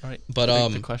whack. All right, But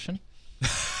the question.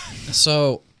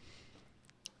 So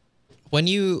when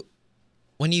you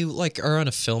like are on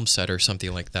a film set or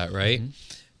something like that, right? Mm-hmm.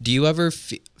 Do you ever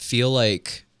feel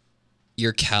like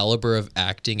your caliber of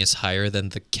acting is higher than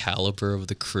the caliber of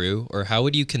the crew, or how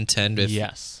would you contend with?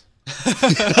 Yes.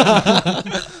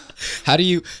 How do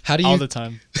you All the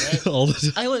time. Right? all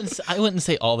the I wouldn't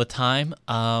say all the time.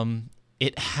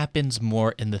 It happens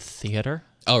more in the theater.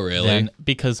 Oh, really?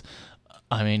 Because,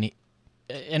 I mean,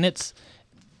 and it's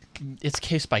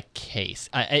case by case.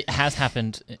 It has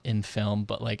happened in film,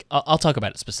 but like I'll talk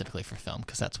about it specifically for film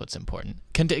because that's what's important.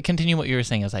 Continue what you were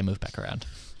saying as I move back around.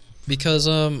 Because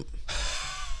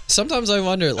sometimes I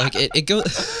wonder, like it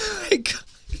goes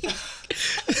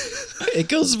it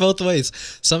goes both ways.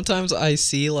 Sometimes I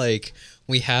see like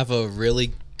we have a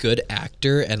really good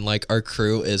actor and like our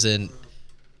crew isn't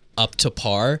up to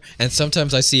par, and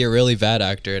sometimes I see a really bad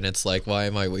actor and it's like, why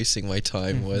am I wasting my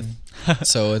time with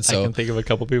so and I so? can think of a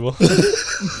couple people.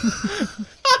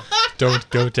 Don't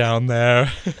go down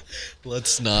there.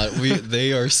 Let's not.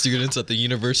 They are students at the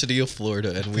University of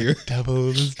Florida, and we're Devil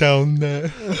is down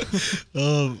there.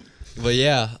 But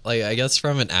yeah, like I guess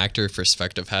from an actor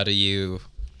perspective, how do you?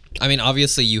 I mean,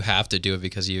 obviously you have to do it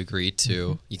because you agreed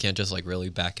to. You can't just like really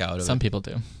back out of Some it. people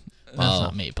do. That's Well,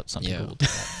 not me, but some yeah. people will do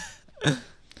that.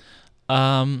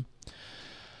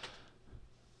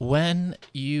 When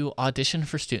you audition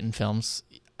for student films,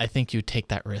 I think you take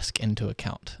that risk into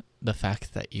account. The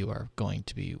fact that you are going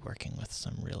to be working with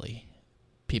some really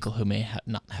people who may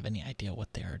not have any idea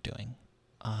what they are doing,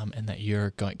 and that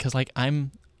you're going, because like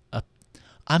I'm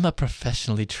a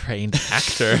professionally trained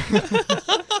actor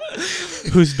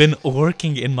who's been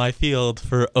working in my field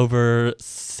for over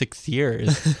 6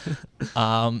 years,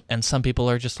 and some people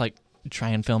are just like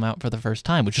trying film out for the first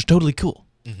time, which is totally cool.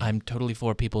 Mm-hmm. I'm totally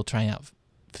for people trying out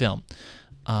film.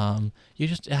 You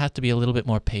just have to be a little bit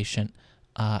more patient,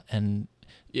 and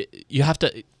you have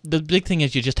to. The big thing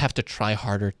is you just have to try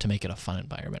harder to make it a fun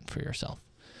environment for yourself,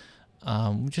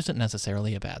 which isn't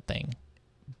necessarily a bad thing,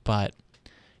 but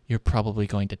you're probably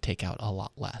going to take out a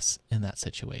lot less in that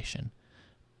situation.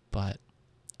 But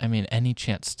I mean, any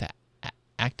chance to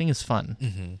acting is fun,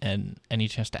 mm-hmm. and any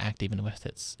chance to act, even if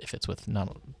it's with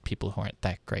not people who aren't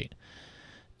that great,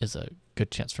 is a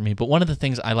good chance for me. But one of the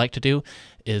things I like to do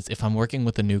is if I'm working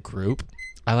with a new group,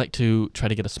 I like to try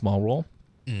to get a small role,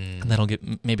 and that'll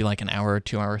get maybe like an hour or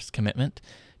 2 hours commitment,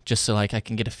 just so like I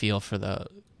can get a feel for the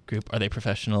group. Are they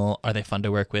professional? Are they fun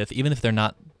to work with? Even if they're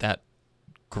not that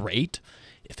great,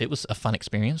 if it was a fun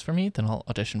experience for me, then I'll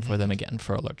audition for them again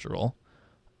for a larger role.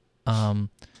 I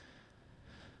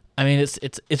mean,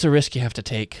 it's a risk you have to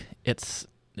take. It's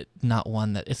not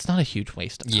a huge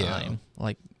waste of time. Yeah.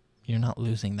 Like, you're not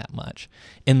losing that much.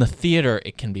 In the theater,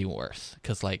 it can be worse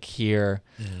because, like, here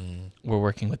we're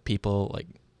working with people like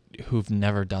who've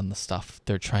never done the stuff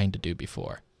they're trying to do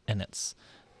before, and it's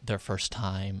their first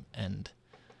time. And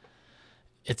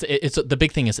it's the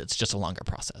big thing is it's just a longer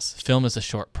process. Film is a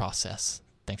short process.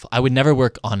 Thankfully, I would never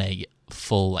work on a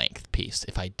full length piece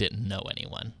if I didn't know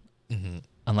anyone,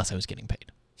 unless I was getting paid.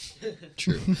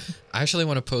 True. I actually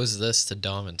want to pose this to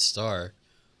Dom and Star.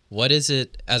 What is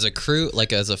it, as a crew,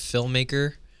 like as a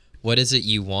filmmaker, what is it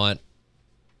you want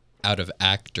out of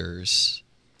actors?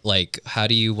 Like, how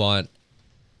do you want,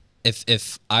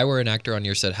 if I were an actor on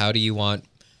your set, how do you want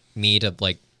me to,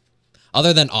 like,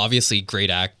 other than obviously great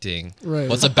acting, right,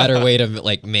 what's a better way to,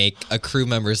 like, make a crew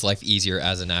member's life easier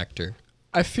as an actor?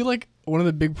 I feel like one of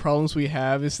the big problems we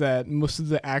have is that most of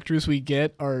the actors we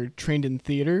get are trained in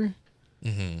theater.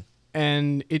 Mm-hmm.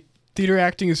 And theater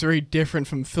acting is very different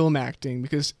from film acting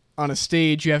because on a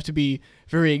stage you have to be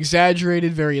very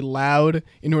exaggerated, very loud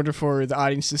in order for the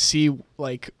audience to see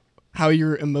like how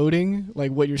you're emoting,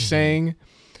 like what you're saying.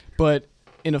 But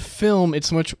in a film,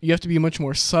 you have to be much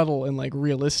more subtle and like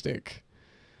realistic.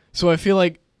 So I feel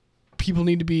like actors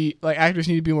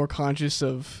need to be more conscious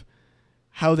of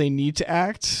how they need to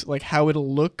act, like how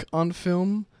it'll look on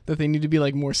film, that they need to be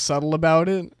like more subtle about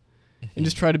it and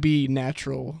just try to be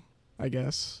natural, I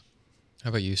guess. How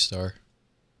about you, Star?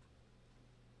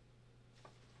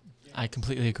 I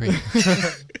completely agree.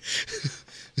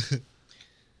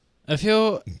 I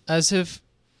feel as if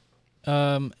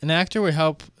an actor would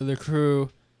help the crew.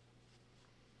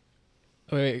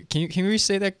 Wait, can you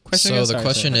restate that question? So again? the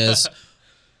question is,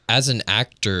 as an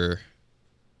actor,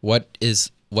 what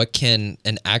can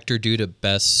an actor do to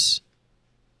best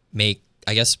make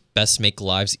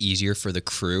lives easier for the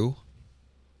crew?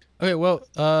 Okay, well,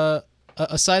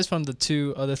 aside from the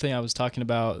two other thing I was talking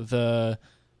about, the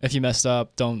if you messed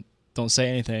up, don't say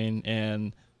anything,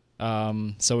 and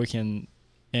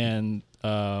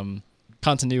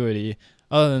continuity.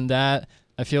 Other than that,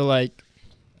 I feel like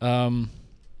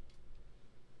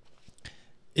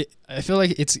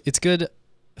it's good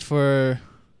for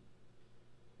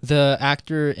the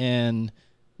actor and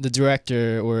the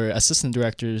director or assistant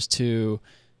directors to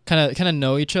kind of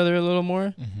know each other a little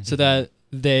more, so that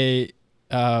they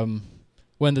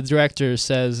when the director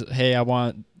says, "Hey, I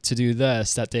want to do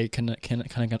this," that they can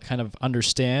kind of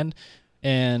understand,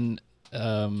 and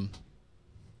I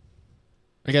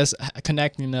guess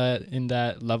connecting that in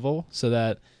that level, so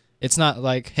that it's not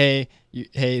like, hey,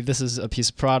 this is a piece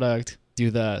of product,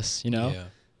 do this, you know.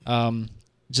 Yeah.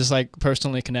 Just like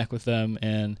personally connect with them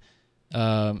and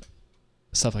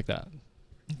stuff like that.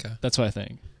 Okay, that's what I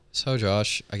think. So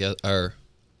Josh, I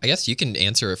guess you can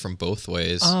answer it from both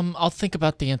ways. I'll think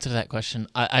about the answer to that question.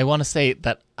 I want to say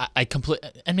that I completely,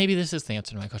 and maybe this is the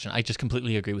answer to my question, I just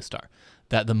completely agree with Star,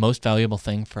 that the most valuable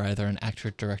thing for either an actor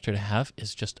or director to have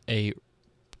is just a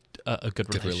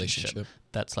good relationship.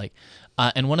 That's like,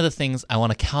 and one of the things I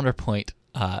want to counterpoint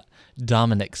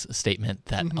Dominic's statement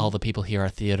that all the people here are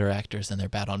theater actors and they're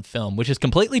bad on film, which is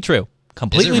completely true.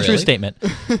 Completely true statement.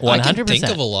 100%. I can think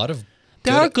of a lot of.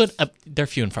 There are good. They're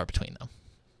few and far between, though.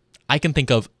 I can think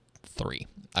of 3.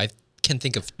 I can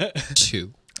think of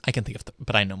 2. I can think of,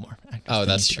 but I know more. Oh,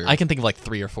 that's true. I can think of like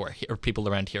 3 or 4 or people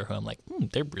around here who I'm like,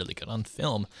 they're really good on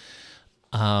film.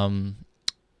 and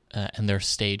their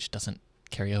stage doesn't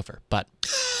carry over. But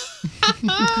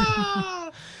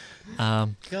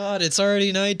God, it's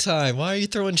already nighttime. Why are you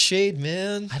throwing shade,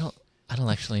 man? I don't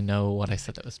actually know what I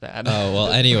said that was bad. Oh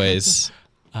well. Anyways,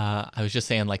 I was just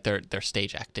saying like their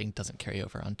stage acting doesn't carry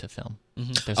over onto film.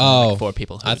 There's Oh, only like 4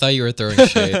 people. I thought you were throwing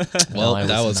shade. Well, I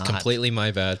that was was not. completely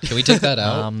my bad. Can we take that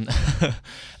out?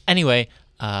 Anyway,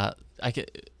 I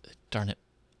get darn it.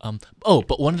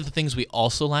 But one of the things we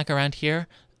also lack around here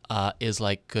is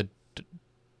like good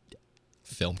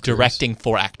Film crews. directing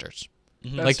for actors.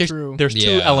 That's Like true. there's 2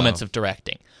 Yeah. elements of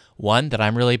directing. One that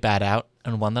I'm really bad at,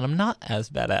 and one that I'm not as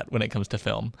bad at when it comes to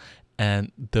film.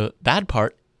 And the bad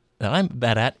part that I'm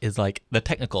bad at is like the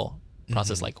technical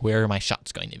process, like where are my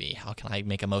shots going to be? How can I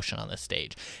make emotion on this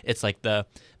stage? It's like the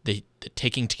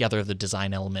taking together of the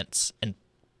design elements and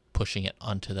pushing it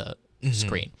onto the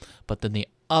screen. But then the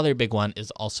other big one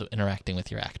is also interacting with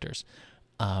your actors.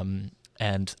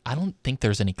 And I don't think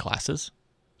there's any classes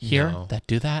here No. that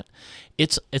do that.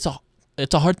 It's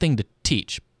a hard thing to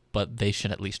teach, but they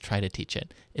should at least try to teach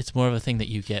it. It's more of a thing that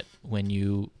you get when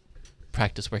you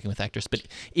practice working with actors. But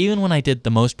even when I did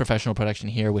the most professional production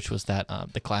here, which was that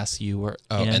the class you were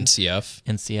in, NCF.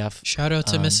 NCF. Shout out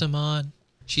to Miss Amon.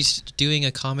 She's doing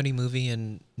a comedy movie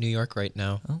in New York right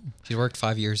now. Oh. She's worked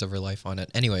 5 years of her life on it.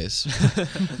 Anyways,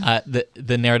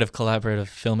 The narrative collaborative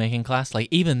filmmaking class, like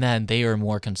even then they are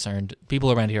more concerned.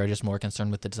 People around here are just more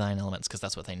concerned with the design elements because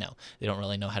that's what they know. They don't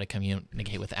really know how to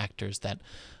communicate with actors that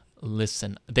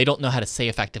listen. They don't know how to say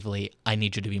effectively, I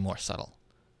need you to be more subtle,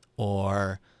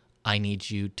 or I need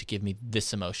you to give me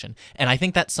this emotion. And I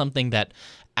think that's something that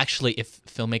actually, if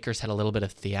filmmakers had a little bit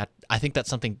of I think that's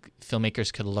something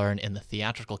filmmakers could learn in the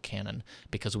theatrical canon,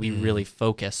 because we really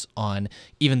focus on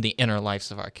even the inner lives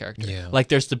of our characters. Yeah. Like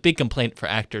there's the big complaint for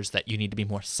actors that you need to be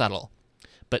more subtle.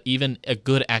 But even a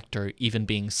good actor, even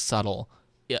being subtle,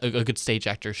 a good stage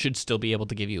actor should still be able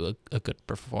to give you a good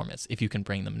performance if you can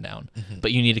bring them down.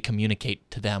 But you need to communicate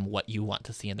to them what you want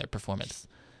to see in their performance.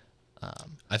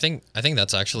 I think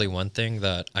that's actually one thing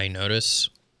that I noticed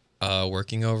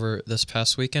working over this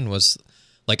past weekend was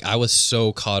like I was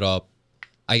so caught up.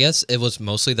 I guess it was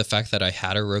mostly the fact that I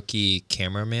had a rookie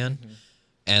cameraman,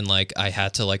 and like I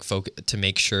had to like focus to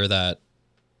make sure that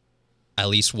at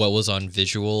least what was on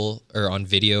visual or on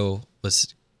video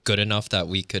was good enough that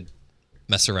we could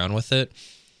mess around with it.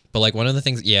 But like one of the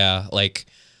things, like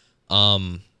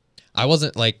I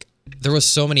wasn't like, there was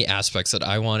so many aspects that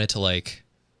I wanted to like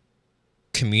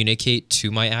communicate to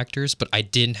my actors, but I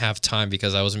didn't have time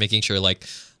because I was making sure like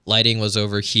lighting was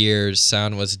over here,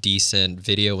 sound was decent,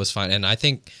 video was fine. And I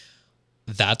think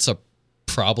that's a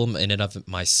problem in and of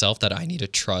myself, that I need to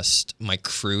trust my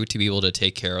crew to be able to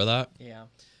take care of that. Yeah.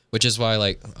 Which is why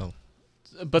like,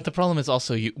 But the problem is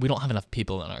also we don't have enough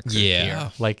people in our crew Yeah.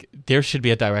 here. Like there should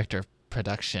be a director of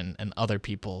production and other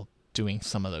people doing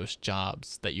some of those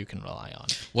jobs that you can rely on.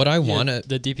 what I want to,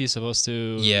 The DP is supposed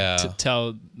to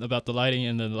tell about the lighting,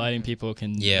 and the lighting people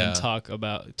can then talk to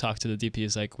the DP.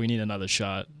 Is like, we need another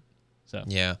shot. So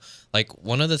like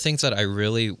one of the things that I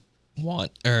really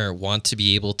want to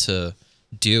be able to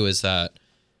do is that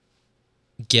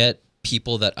get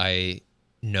people that I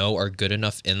know are good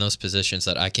enough in those positions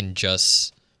that I can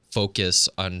just focus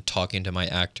on talking to my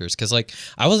actors. Because like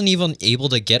I wasn't even able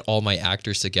to get all my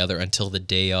actors together until the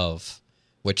day of,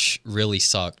 which really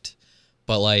sucked.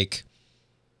 But like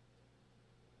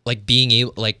being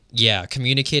able, like,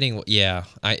 communicating, Thank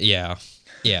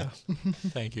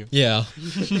you. yeah.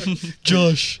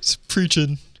 Josh is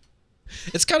preaching.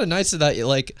 It's kind of nice that,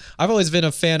 like, I've always been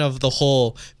a fan of the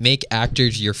whole make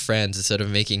actors your friends instead of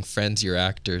making friends your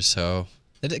actors. So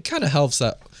it kind of helps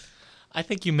that. I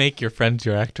think you make your friends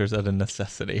your actors out of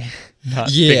necessity, not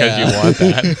because Yeah. you want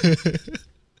that.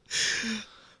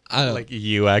 I don't, Like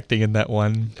you acting in that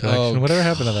one production. Whatever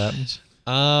happened to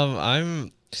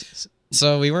that?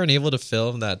 So we weren't able to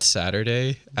film that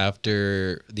Saturday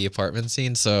after the apartment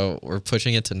scene, so we're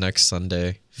pushing it to next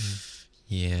Sunday.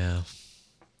 Yeah.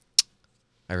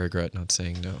 I regret not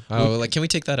saying no. Oh, like, can we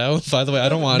take that out? By the way, I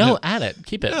don't want No, to. add it.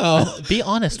 Keep it. No. Be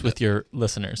honest with your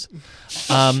listeners.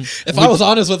 If I was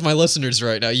honest with my listeners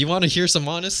right now, you want to hear some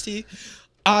honesty?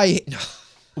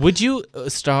 Would you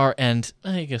star, and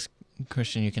I guess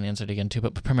Christian, you can answer it again too,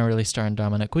 but primarily star in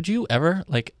Dominic. Would you ever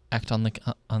like act on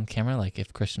camera? Like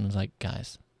if Christian was like,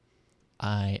 guys,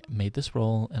 I made this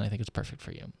role and I think it's perfect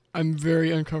for you. I'm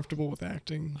very uncomfortable with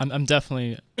acting. I'm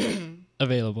definitely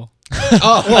available.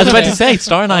 Oh, I was about to say,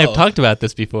 Star and I have talked about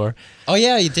this before. Oh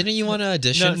yeah, didn't you want to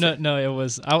audition? No. It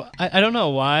was I don't know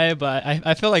why, but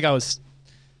I feel like I was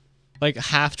like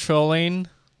half trolling,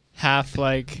 half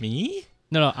like Me?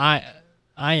 no. I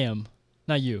am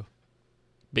not you.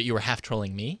 But you were half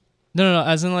trolling me? No.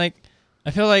 As in, like,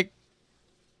 I feel like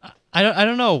I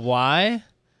don't know why,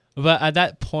 but at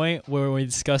that point where we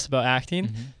discussed about acting,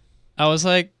 Mm-hmm. I was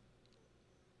like,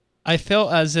 I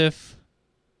felt as if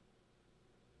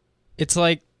it's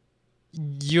like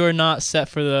you're not set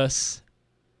for this,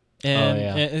 and,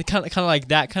 yeah. and kind of like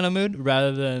that kind of mood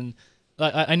rather than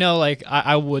like I know like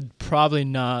I would probably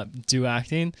not do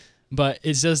acting, but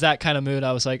it's just that kind of mood.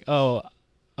 I was like, oh,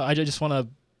 I just want to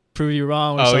prove you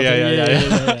wrong or something.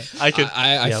 Yeah. I could.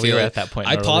 I yeah, feel we were like at that point.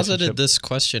 In I our posited relationship. this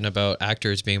question about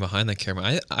actors being behind the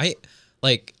camera.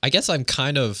 I guess I'm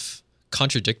kind of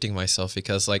contradicting myself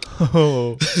because like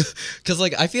Oh. because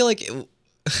like I feel like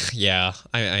yeah,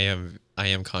 I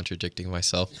am contradicting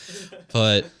myself,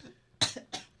 but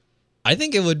I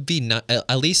think it would be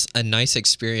at least a nice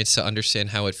experience to understand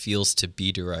how it feels to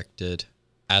be directed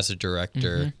as a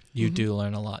director. Mm-hmm. You do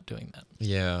learn a lot doing that.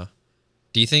 Yeah.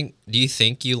 Do you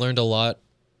think you learned a lot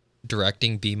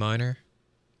directing B minor?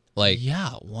 Like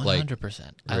yeah,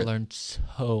 100%. I Re- learned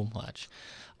so much.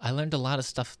 I learned a lot of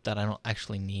stuff that I don't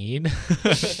actually need.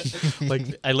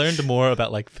 Like I learned more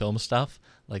about like film stuff,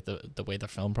 like the way the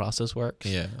film process works,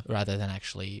 Yeah. rather than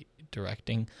actually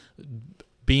directing.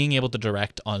 Being able to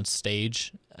direct on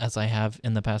stage, as I have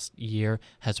in the past year,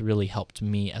 has really helped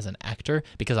me as an actor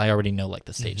because I already know like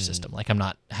the stage system. Like I'm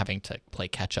not having to play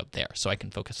catch up there, so I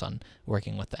can focus on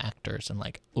working with the actors and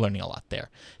like learning a lot there.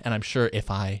 And I'm sure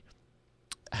if I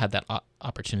had that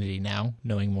opportunity now,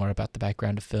 knowing more about the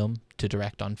background of film to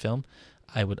direct on film,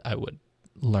 I would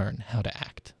learn how to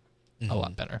act a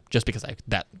lot better. Just because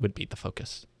that would be the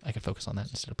focus. I could focus on that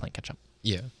instead of playing catch up.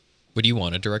 Yeah. Would you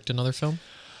want to direct another film?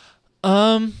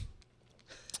 I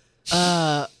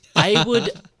would.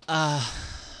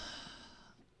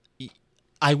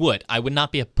 I would. I would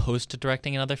not be opposed to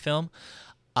directing another film.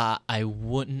 I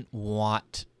wouldn't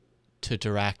want to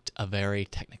direct a very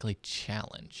technically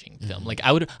challenging film. Like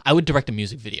I would direct a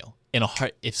music video in a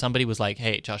heart. If somebody was like,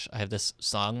 "Hey, Josh, I have this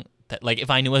song that," like, if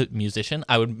I knew a musician,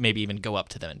 I would maybe even go up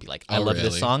to them and be like, "I love this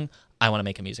really? song. I want to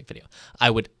make a music video." I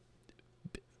would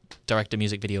direct a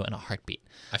music video in a heartbeat.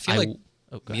 I feel like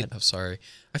oh, go ahead. I'm sorry.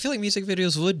 I feel like music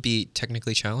videos would be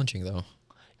technically challenging though.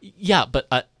 Yeah, but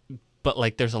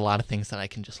like there's a lot of things that I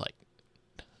can just like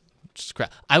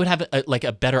scrap. I would have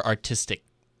a better artistic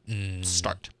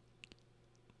start.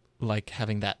 Like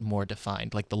having that more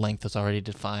defined, like the length is already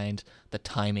defined, the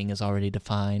timing is already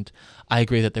defined. I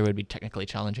agree that there would be technically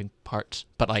challenging parts,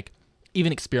 but like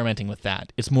even experimenting with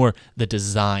that, it's more the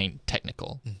design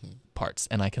technical parts,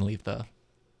 and I can leave the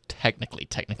technically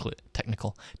technical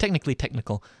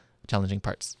challenging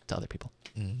parts to other people.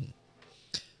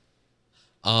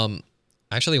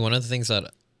 Actually, one of the things that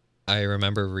I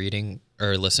remember reading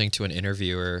or listening to an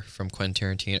interviewer from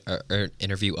Quentin Tarantino, or an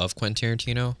interview of Quentin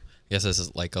Tarantino, I guess this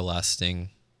is like a lasting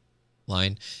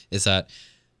line, is that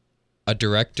a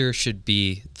director should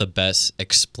be the best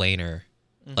explainer.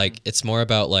 Like it's more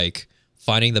about like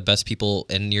finding the best people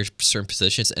in your certain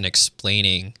positions and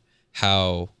explaining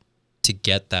how to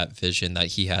get that vision that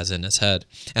he has in his head.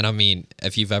 And I mean,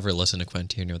 if you've ever listened to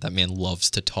Quentin Tarantino, that man loves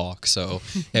to talk, so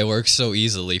it works so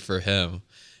easily for him.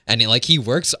 And he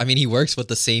works with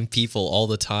the same people all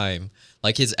the time.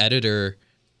 Like his editor,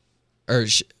 or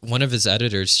one of his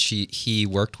editors, he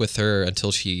worked with her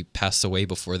until she passed away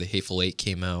before The Hateful Eight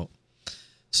came out.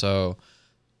 So,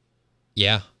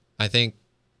 yeah, I don't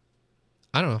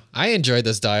know. I enjoyed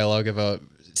this dialogue about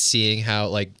seeing how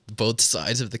like both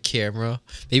sides of the camera.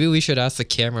 Maybe we should ask the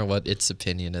camera what its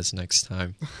opinion is next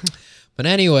time. But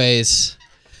anyways,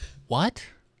 What?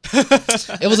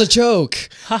 it was a joke.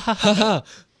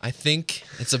 I think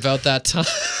it's about that time.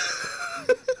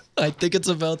 I think it's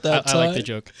about that I time. like the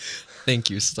joke. Thank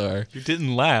you, Star. You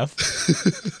didn't laugh.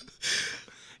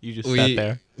 You just sat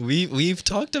there. We've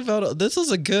talked about this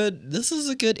is a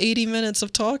good 80 minutes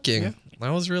of talking. Yeah.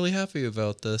 I was really happy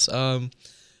about this. To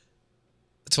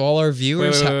all our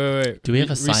viewers, Wait. Do we have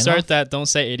a sign Restart off? that. Don't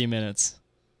say 80 minutes.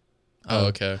 Oh,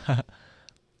 okay.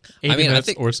 80 I minutes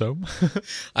think- or so.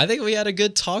 I think we had a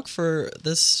good talk for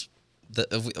this,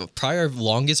 probably our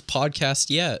longest podcast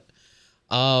yet.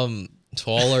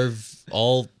 To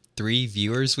all three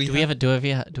viewers, Do we have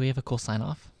a cool sign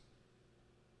off?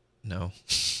 No.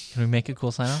 Can we make a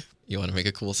cool sign off? You want to make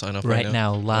a cool sign off Right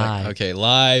now, live. Okay,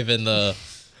 live in the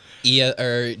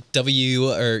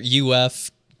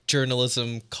UF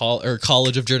Journalism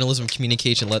College of Journalism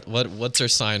Communication. What's our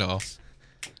sign off?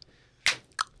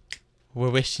 We're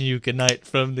wishing you good night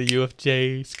from the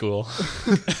UFJ school.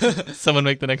 Someone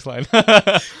make the next line.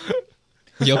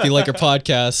 We hope you like our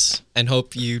podcast and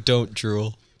hope you don't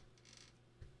drool.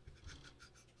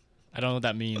 I don't know what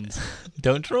that means.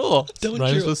 Don't drool. Don't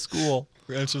Rhymes drool. with school.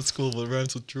 Rhymes with school, but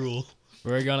rhymes with drool.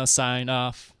 We're gonna sign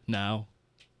off now.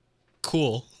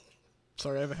 Cool.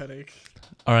 Sorry, I have a headache.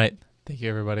 All right. Thank you,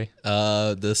 everybody.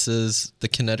 This is the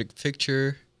Kinetic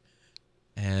Picture,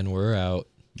 and we're out.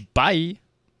 Bye.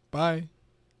 Bye.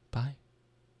 Bye.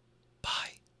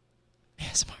 Bye.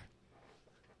 ASMR.